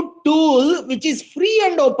very good tool which is free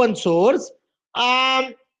and open source.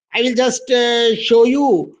 I will just show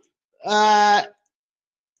you. After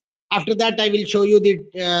that, I will show you the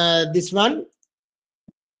this one.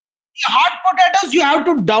 The hot potatoes you have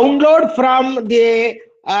to download from the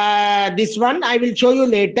this one. I will show you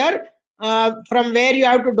later from where you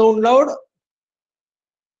have to download.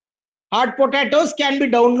 Hot potatoes can be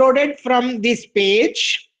downloaded from this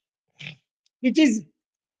page, which is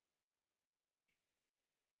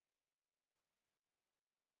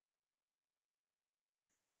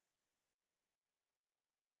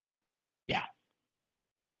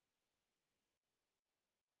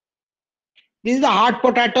this is the hot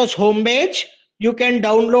potatoes home page. You can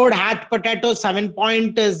download hot potato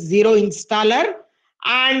 7.0 installer.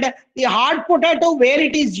 And the hot potato, where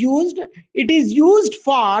it is used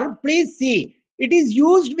for, please see, it is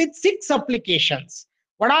used with 6 applications.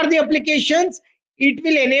 What are the applications? It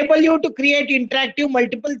will enable you to create interactive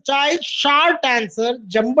multiple choice, short answer,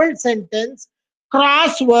 jumbled sentence,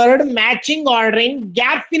 crossword, matching ordering,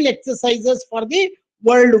 gap fill exercises for the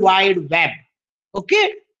World Wide Web.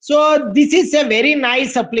 Okay. So this is a very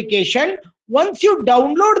nice application. Once you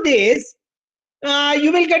download this,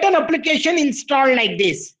 you will get an application installed like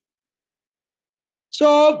this.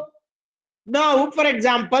 So now, for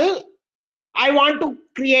example, I want to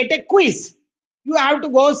create a quiz. You have to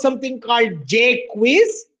go something called J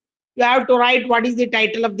quiz. You have to write what is the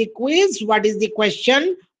title of the quiz, what is the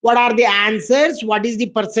question, what are the answers, what is the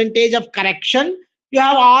percentage of correction. You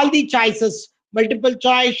have all the choices, multiple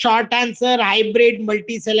choice, short answer, hybrid,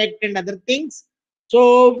 multi-select, and other things.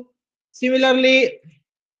 So similarly,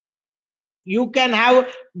 you can have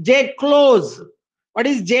J close. What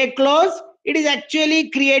is J close? It is actually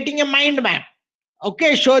creating a mind map.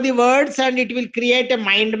 Okay, show the words and it will create a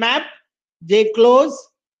mind map. J close.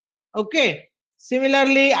 Okay.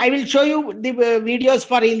 Similarly, I will show you the videos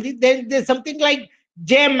for Hindi. There's something like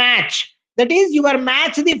J match. That is, you are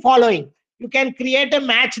match the following. You can create a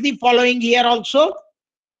match the following here also.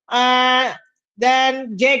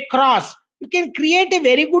 Then J cross. You can create a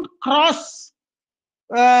very good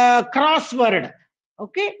crossword,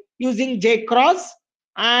 okay, using J cross.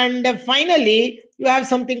 And finally, you have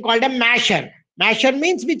something called a masher. Masher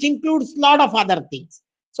means which includes a lot of other things.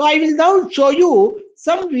 So I will now show you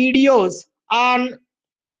some videos on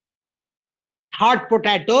hot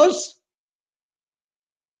potatoes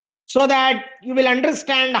so that you will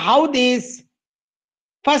understand how this.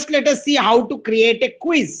 First, let us see how to create a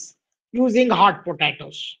quiz using hot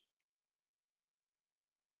potatoes.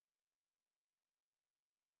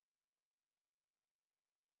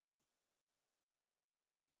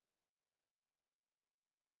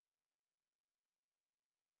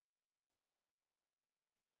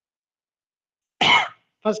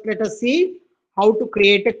 First, let us see how to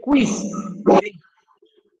create a quiz.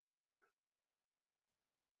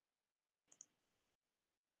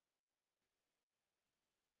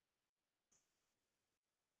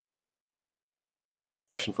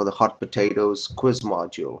 For the hot potatoes quiz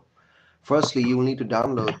module. Firstly, you will need to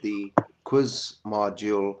download the quiz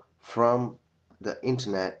module from the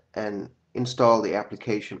internet and install the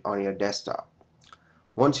application on your desktop.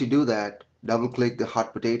 Once you do that, double click the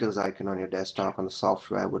hot potatoes icon on your desktop and the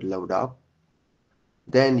software would load up.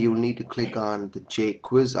 Then you will need to click on the J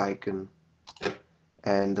quiz icon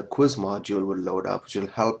and the quiz module will load up, which will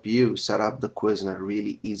help you set up the quiz in a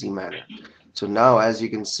really easy manner. So now, as you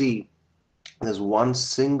can see, there's one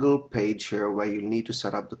single page here where you need to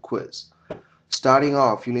set up the quiz. Starting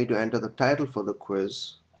off, you need to enter the title for the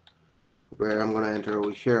quiz, where I'm going to enter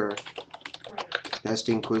over here,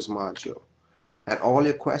 testing quiz module. And all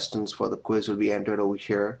your questions for the quiz will be entered over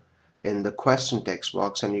here in the question text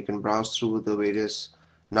box, and you can browse through the various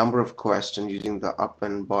number of questions using the up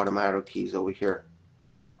and bottom arrow keys over here.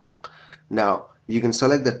 Now, you can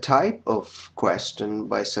select the type of question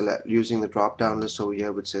by using the drop down list over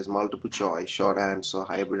here, which says multiple choice, short answer,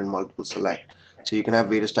 hybrid, and multiple select. So you can have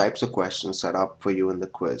various types of questions set up for you in the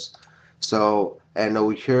quiz. So, and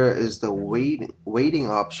over here is the weighting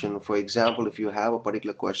option. For example, if you have a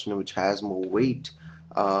particular question which has more weight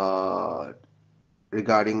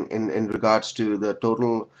regarding in regards to the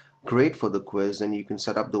total grade for the quiz, then you can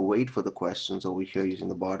set up the weight for the questions over here using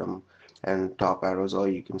the bottom and top arrows, or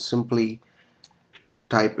you can simply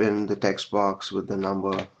type in the text box with the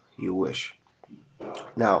number you wish.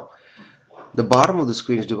 Now, the bottom of the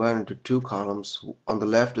screen is divided into two columns. On the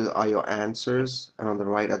left are your answers, and on the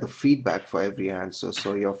right are the feedback for every answer.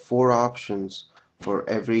 So your four options for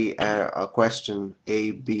every question,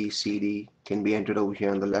 A, B, C, D, can be entered over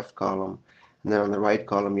here in the left column. And then on the right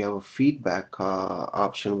column, you have a feedback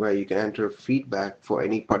option where you can enter feedback for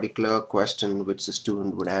any particular question which the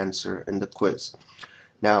student would answer in the quiz.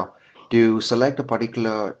 Now, to select a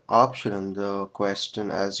particular option in the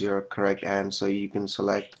question as your correct answer, you can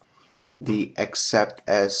select the accept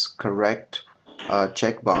as correct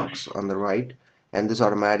checkbox on the right, and this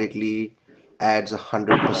automatically adds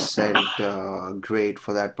 100% grade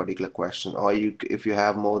for that particular question. Or if you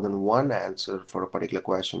have more than one answer for a particular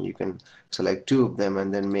question, you can select two of them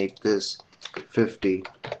and then make this 50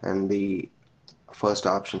 and the first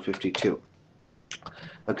option 52.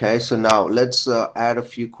 Okay, so now let's add a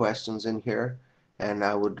few questions in here, and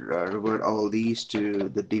I would revert all these to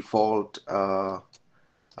the default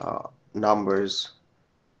numbers.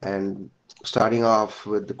 And starting off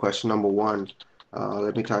with the question number one,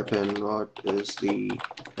 let me type in what is the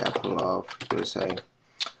capital of USA.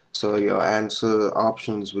 So your answer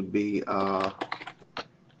options would be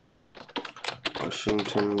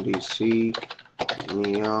Washington, D.C.,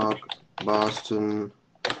 New York, Boston,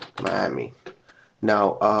 Miami.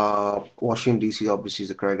 Now, Washington, D.C. obviously is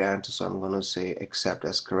the correct answer, so I'm going to say accept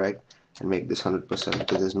as correct and make this 100%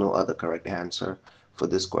 because there's no other correct answer for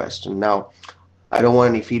this question. Now, I don't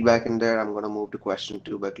want any feedback in there. I'm going to move to question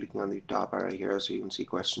 2 by clicking on the top arrow here so you can see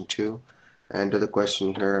question 2. And the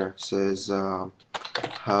question here says,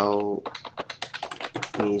 how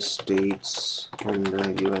many states in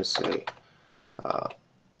the USA?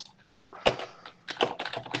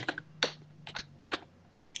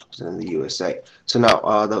 present in the USA. So now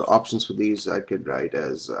the options for these I could write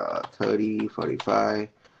as 30, 45,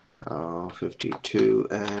 52,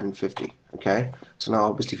 and 50. Okay, so now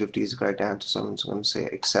obviously 50 is the correct answer, so I'm just going to say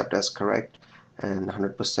accept as correct and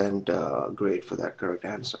 100% grade for that correct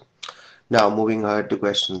answer. Now moving ahead to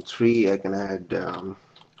question 3, I can add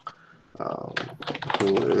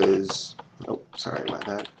who is, oh sorry about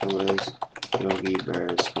that, who is Yogi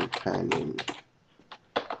Bear's companion?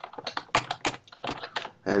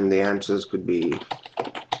 And the answers could be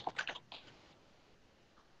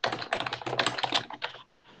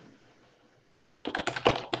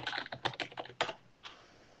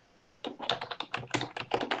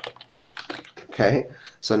okay.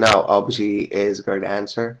 So now obviously A is the correct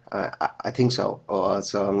answer. I think so.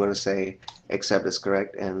 So I'm going to say accept is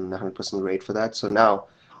correct and 100% grade for that. So now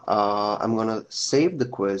I'm going to save the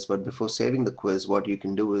quiz, but before saving the quiz, what you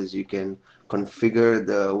can do is you can configure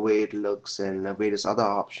the way it looks and various other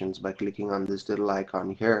options by clicking on this little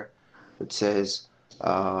icon here. It says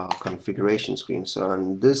configuration screen. So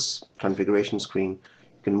on this configuration screen,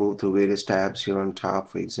 you can move through various tabs here on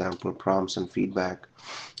top, for example, prompts and feedback.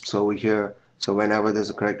 So over here, so whenever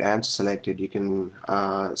there's a correct answer selected, you can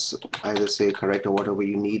either say correct or whatever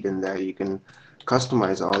you need in there. You can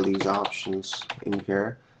customize all these options in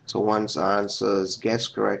here. So once answers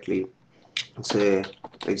guessed correctly, say,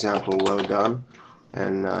 for example, well done.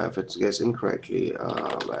 And if it's guessed incorrectly,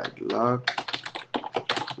 bad luck.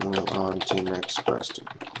 Move on to next question.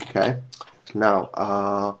 Okay.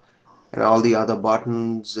 Now, and all the other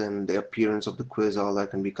buttons and the appearance of the quiz, all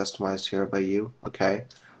that can be customized here by you. Okay.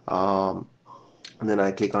 And then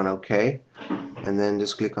I click on OK, and then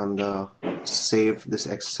just click on the save this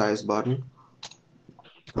exercise button.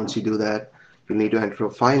 Once you do that, you need to enter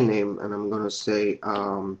a file name, and I'm going to say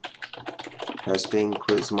testing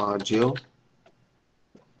quiz module,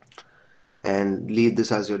 and leave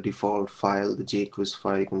this as your default file, the jquiz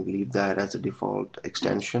file. You can leave that as a default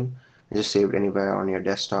extension and just save it anywhere on your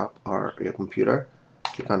desktop or your computer.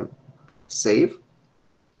 Click on save.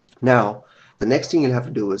 Now the next thing you'll have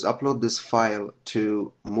to do is upload this file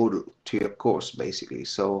to Moodle, to your course basically.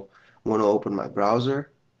 So I'm going to open my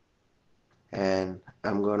browser and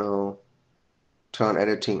I'm going to turn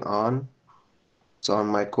editing on. So on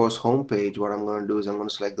my course homepage, what I'm going to do is I'm going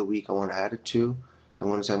to select the week I want to add it to. I'm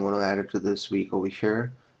going to say I'm going to add it to this week over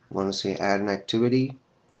here. I'm going to say add an activity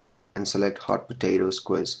and select hot potatoes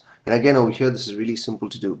quiz. And again, over here, this is really simple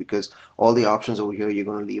to do because all the options over here you're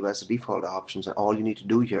going to leave as the default options, and all you need to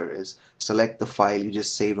do here is select the file you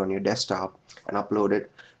just saved on your desktop and upload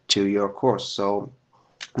it to your course. So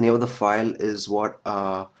the name of the file is what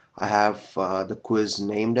I have the quiz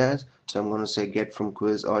named as. So I'm going to say get from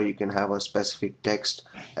quiz, or you can have a specific text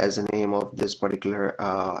as the name of this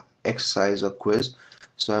particular exercise or quiz.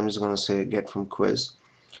 So I'm just going to say get from quiz,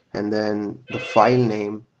 and then the file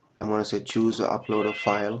name, I'm going to say choose or upload a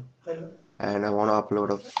file, and I want to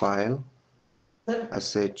upload a file. I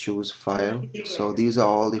say choose file. So these are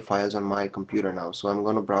all the files on my computer now. So I'm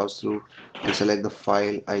going to browse through and select the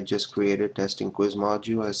file I just created, testing quiz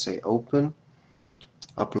module. I say open,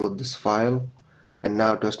 upload this file, and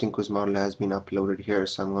now testing quiz module has been uploaded here.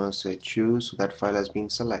 So I'm going to say choose. So that file has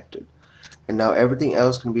been selected, and now everything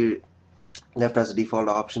else can be left as a default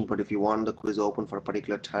option, but if you want the quiz open for a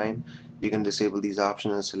particular time, you can disable these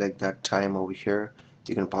options and select that time over here.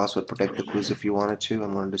 You can password protect the quiz if you wanted to.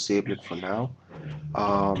 I'm going to disable it for now.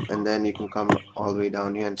 And then you can come all the way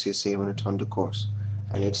down here and say save and return to course.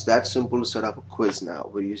 And it's that simple to set up a quiz now.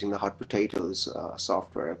 We're using the hot potatoes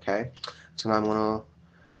software. Okay, so now I'm going to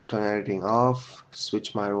turn editing off,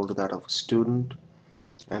 switch my role to that of a student,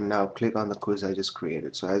 and now click on the quiz I just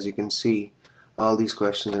created. So as you can see, all these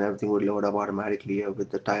questions and everything would load up automatically here with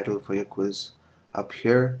the title for your quiz up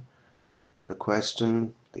here, the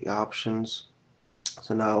question, the options.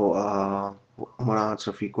 So now I'm going to answer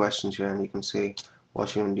a few questions here, and you can say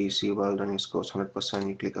Washington DC, well done, your score's 100%.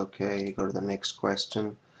 You click OK, you go to the next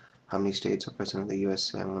question. How many states are present in the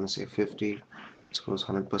USA? I'm going to say 50. Score's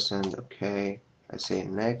 100%. Okay, I say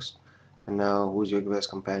next. And now who's your best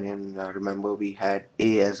companion? Remember we had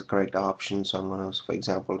A as the correct option, so I'm going to, for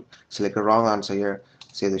example, select a wrong answer here,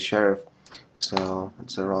 say the sheriff. So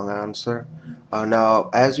it's a wrong answer.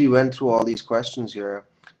 Now as we went through all these questions here,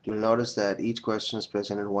 you'll notice that each question is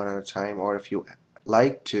presented one at a time, or if you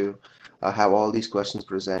like to have all these questions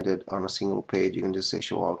presented on a single page, you can just say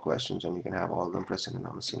show all questions and you can have all of them presented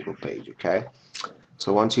on a single page. Okay,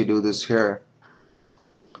 so once you do this here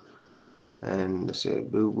and say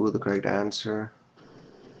boo boo the correct answer,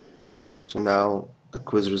 so now the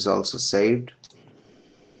quiz results are saved,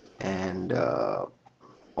 and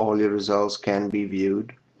all your results can be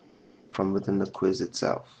viewed from within the quiz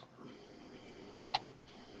itself.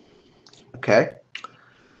 Okay,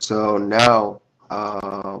 so now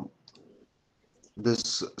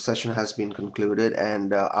this session has been concluded,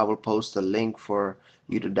 and I will post the link for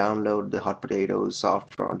you to download the Hot Potatoes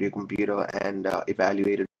software onto your computer and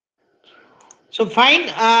evaluate it. So fine.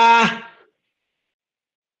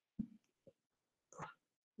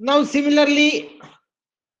 Now similarly,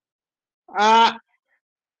 I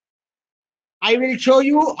will show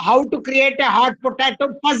you how to create a hot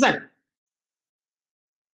potato puzzle.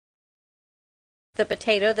 The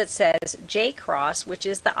potato that says J cross, which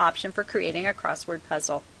is the option for creating a crossword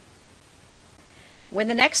puzzle. When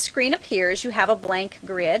the next screen appears, you have a blank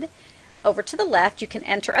grid. Over to the left, you can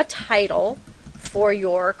enter a title for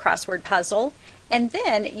your crossword puzzle, and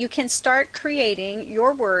then you can start creating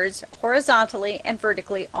your words horizontally and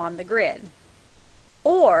vertically on the grid.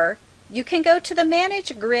 Or you can go to the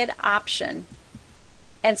Manage Grid option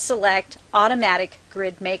and select Automatic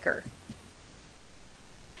Grid Maker,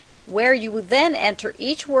 where you will then enter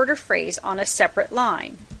each word or phrase on a separate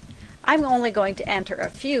line. I'm only going to enter a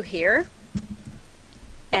few here,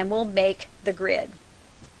 and we'll make the grid.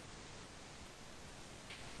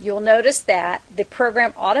 You'll notice that the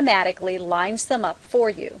program automatically lines them up for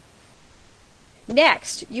you.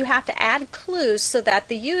 Next, you have to add clues so that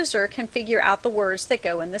the user can figure out the words that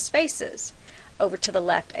go in the spaces. Over to the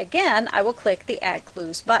left again, I will click the Add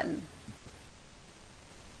Clues button.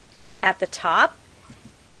 At the top,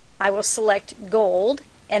 I will select gold,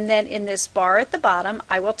 and then in this bar at the bottom,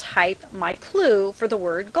 I will type my clue for the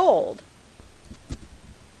word gold.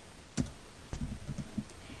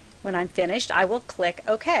 When I'm finished, I will click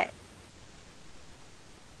OK.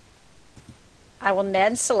 I will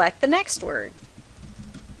then select the next word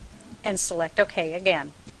and select OK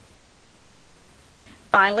again.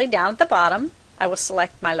 Finally, down at the bottom, I will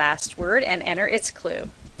select my last word and enter its clue.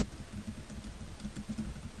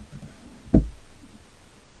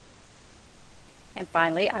 And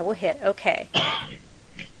finally, I will hit OK.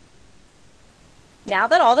 Now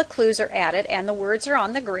that all the clues are added and the words are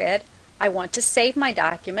on the grid, I want to save my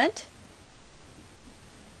document.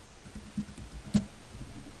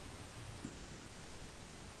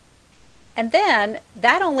 And then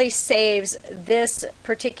that only saves this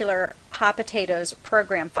particular Hot Potatoes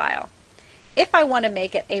program file. If I want to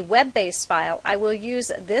make it a web-based file, I will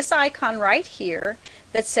use this icon right here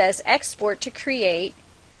that says Export to create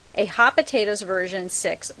a Hot Potatoes version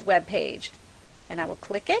 6 web page. And I will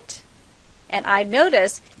click it. And I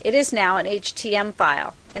notice it is now an HTML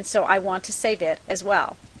file, and so I want to save it as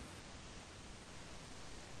well.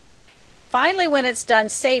 Finally, when it's done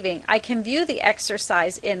saving, I can view the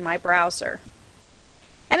exercise in my browser.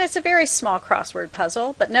 And it's a very small crossword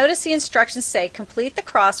puzzle, but notice the instructions say complete the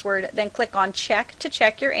crossword, then click on check to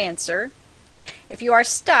check your answer. If you are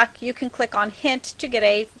stuck, you can click on hint to get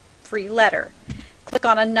a free letter. Click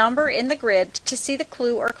on a number in the grid to see the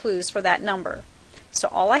clue or clues for that number. So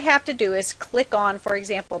all I have to do is click on, for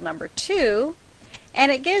example, number 2, and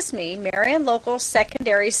it gives me Marion Local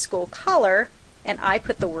Secondary School color, and I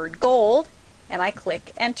put the word gold, and I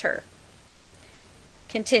click enter.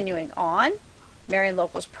 Continuing on, Marion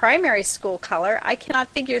Local's primary school color, I cannot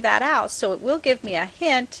figure that out, so it will give me a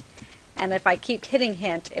hint, and if I keep hitting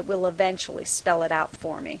hint, it will eventually spell it out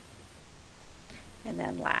for me. And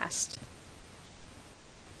then last.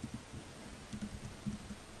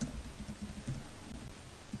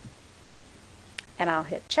 And I'll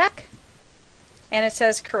hit check, and it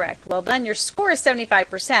says correct. Well done, your score is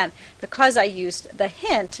 75% because I used the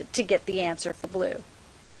hint to get the answer for blue.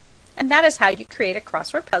 And that is how you create a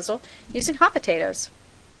crossword puzzle using Hot Potatoes.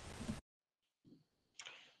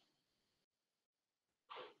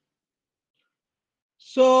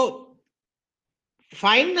 So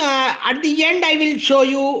fine, at the end I will show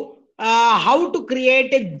you how to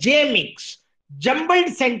create a J-mix, jumbled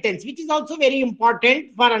sentence, which is also very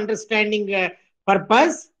important for understanding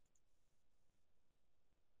purpose.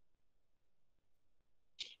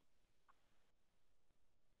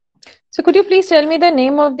 So could you please tell me the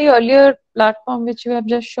name of the earlier platform which you have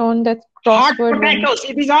just shown, that Hot crossword one? potatoes.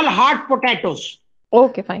 It is all hot potatoes.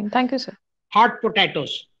 Okay, fine. Thank you, sir. Hot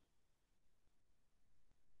potatoes.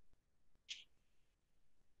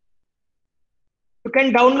 You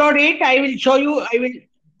can download it. I will show you. I will.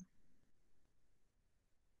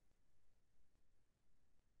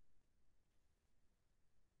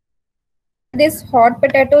 This hot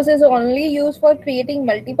potatoes is only used for creating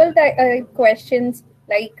multiple questions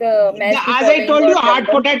like match the As I following told you, or hot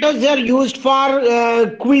jumble. potatoes are used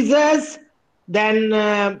for quizzes, then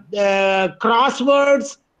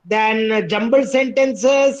crosswords, then jumbled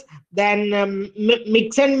sentences, then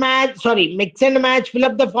mix and match, fill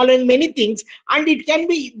up the following many things, and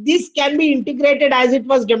this can be integrated as it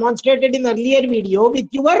was demonstrated in earlier video with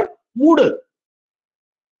your Moodle.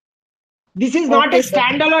 This is not a Okay, sir.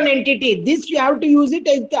 standalone entity. This you have to use it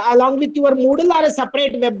along with your Moodle or a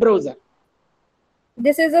separate web browser.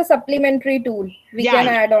 This is a supplementary tool we can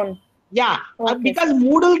add on. Yeah, Okay, because sir.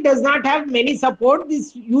 Moodle does not have many support.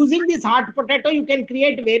 Using this hot potato, you can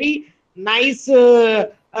create very nice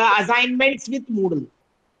assignments with Moodle.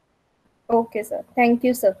 Okay, sir. Thank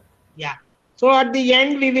you, sir. Yeah. So at the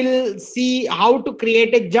end, we will see how to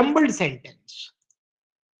create a jumbled sentence.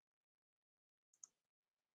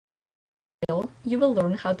 You will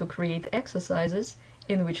learn how to create exercises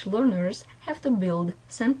in which learners have to build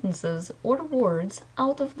sentences or words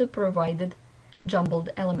out of the provided jumbled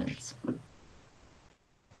elements.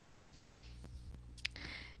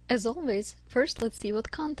 As always, first let's see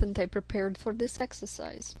what content I prepared for this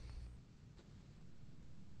exercise.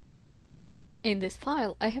 In this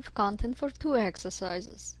file, I have content for 2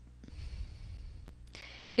 exercises.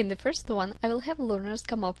 In the first one, I will have learners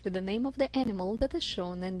come up with the name of the animal that is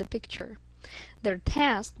shown in the picture. Their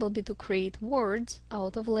task will be to create words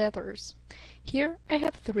out of letters. Here I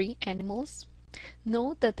have 3 animals.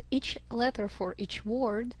 Note that each letter for each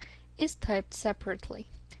word is typed separately.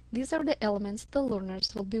 These are the elements the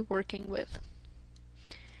learners will be working with.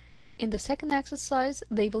 In the second exercise,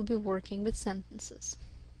 they will be working with sentences.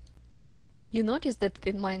 You notice that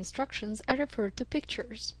in my instructions I refer to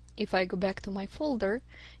pictures. If I go back to my folder,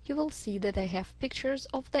 you will see that I have pictures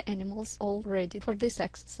of the animals all ready for this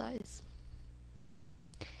exercise.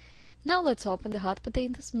 Now let's open the Hot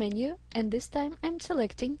Potatoes menu, and this time I'm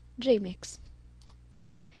selecting JMix.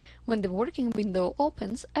 When the working window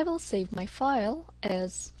opens, I will save my file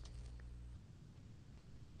as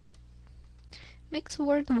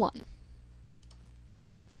mixword1.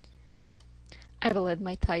 I will add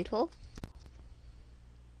my title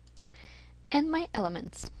and my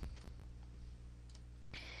elements.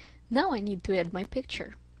 Now I need to add my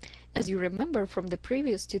picture. As you remember from the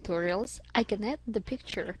previous tutorials, I can add the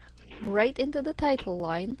picture right into the title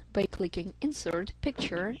line by clicking Insert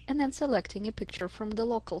Picture and then selecting a picture from the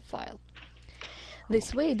local file.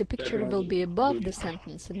 This way the picture will be above the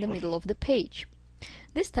sentence in the middle of the page.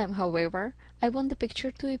 This time, however, I want the picture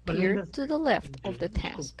to appear to the left of the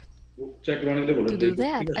task. To do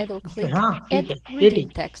that, I will click Add Reading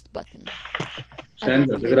Text button. I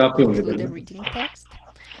will click into the reading text.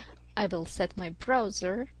 I will set my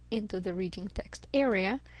browser into the reading text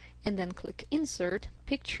area and then click Insert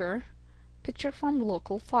Picture, Picture from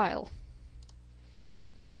Local File.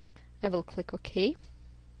 I will click OK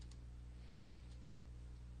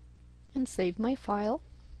and save my file.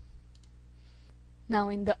 Now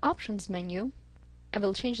in the Options menu, I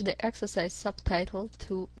will change the exercise subtitle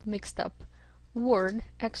to Mixed Up Word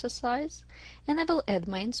Exercise, and I will add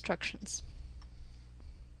my instructions.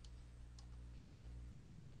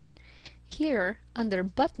 Here, under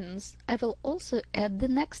Buttons, I will also add the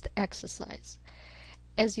next exercise.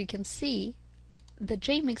 As you can see, the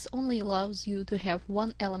JMix only allows you to have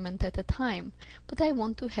one element at a time, but I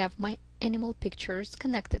want to have my animal pictures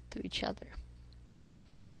connected to each other.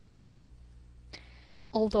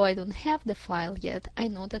 Although I don't have the file yet, I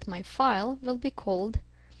know that my file will be called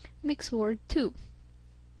mixword2.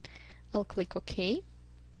 I'll click OK.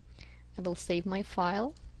 I will save my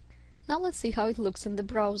file. Now let's see how it looks in the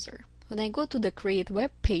browser. When I go to the Create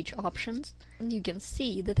Web Page options, you can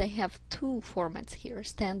see that I have 2 formats here,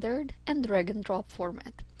 Standard and Drag and Drop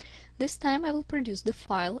format. This time I will produce the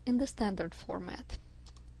file in the Standard format.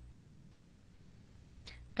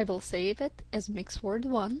 I will save it as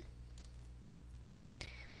mixword1.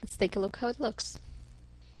 Let's take a look how it looks.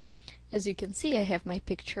 As you can see, I have my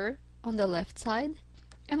picture on the left side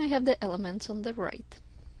and I have the elements on the right.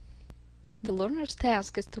 The learner's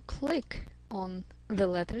task is to click on the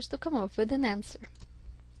letters to come up with an answer.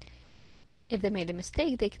 If they made a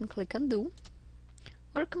mistake, they can click Undo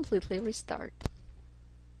or completely restart.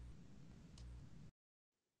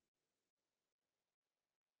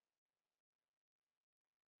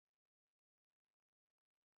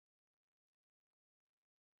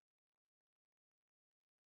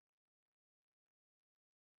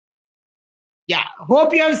 Yeah,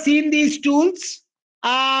 hope you have seen these tools.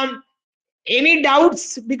 Any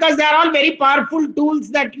doubts? Because they are all very powerful tools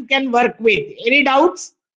that you can work with. Any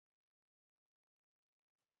doubts?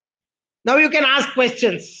 Now you can ask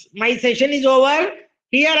questions. My session is over.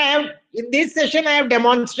 Here in this session, I have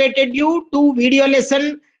demonstrated you 2 video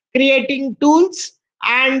lesson creating tools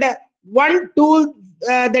and 1 tool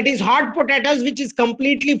that is Hot Potatoes, which is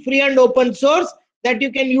completely free and open source, that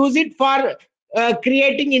you can use it for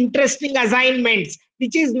creating interesting assignments,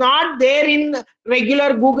 which is not there in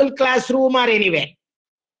regular Google Classroom or anywhere,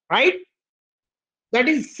 right? That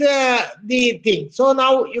is the thing. So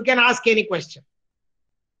now you can ask any question.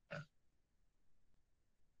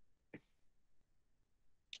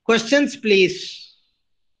 Questions, please.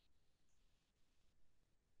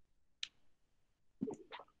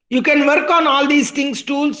 You can work on all these things,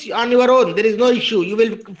 tools on your own. There is no issue. You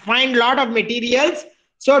will find a lot of materials.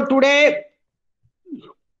 So today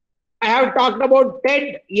I have talked about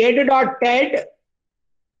TED, ed.ted,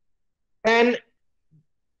 and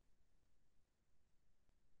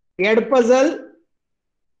Edpuzzle,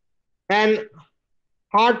 and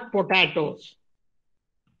hot potatoes.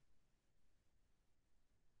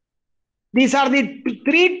 These are the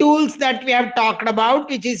 3 tools that we have talked about,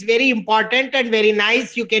 which is very important and very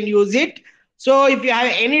nice. You can use it. So if you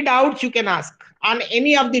have any doubts, you can ask on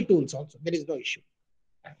any of the tools also. There is no issue.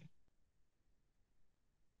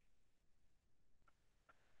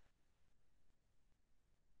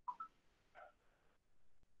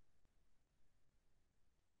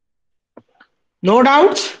 No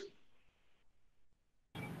doubts?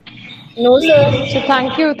 No, sir. So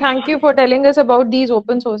thank you for telling us about these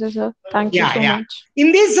open sources, sir. Thank you so much.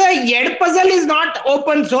 In this, Edpuzzle is not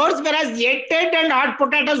open source, whereas EdTED and hot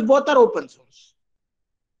potatoes both are open source.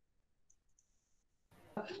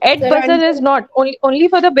 Edpuzzle is not only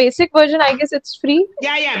for the basic version. I guess it's free.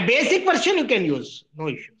 Yeah. Basic version you can use. No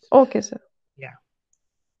issues. Okay, sir. Yeah.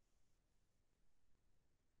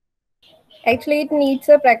 Actually, it needs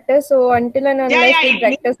a practice. So until and unless we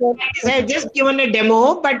practice it. I have just given a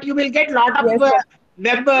demo, but you will get a lot of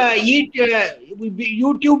web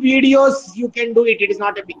YouTube videos. You can do it. It is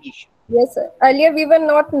not a big issue. Yes, sir. Earlier we were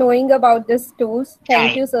not knowing about these tools.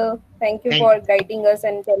 Thank you, sir. Thank you for guiding us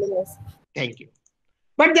and telling us. Thank you.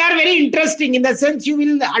 But they are very interesting in the sense you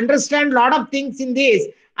will understand a lot of things in this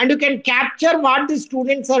and you can capture what the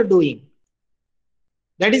students are doing.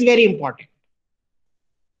 That is very important.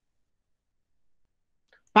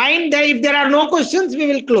 Fine. If there are no questions, we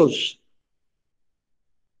will close.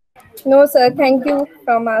 No, sir. Thank you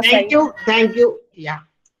from our side. Thank you. Yeah.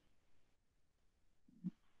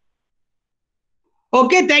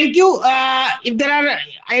 Okay, thank you. If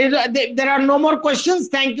there are no more questions,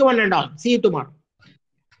 thank you one and all. See you tomorrow.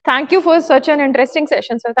 Thank you for such an interesting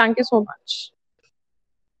session, sir. Thank you so much.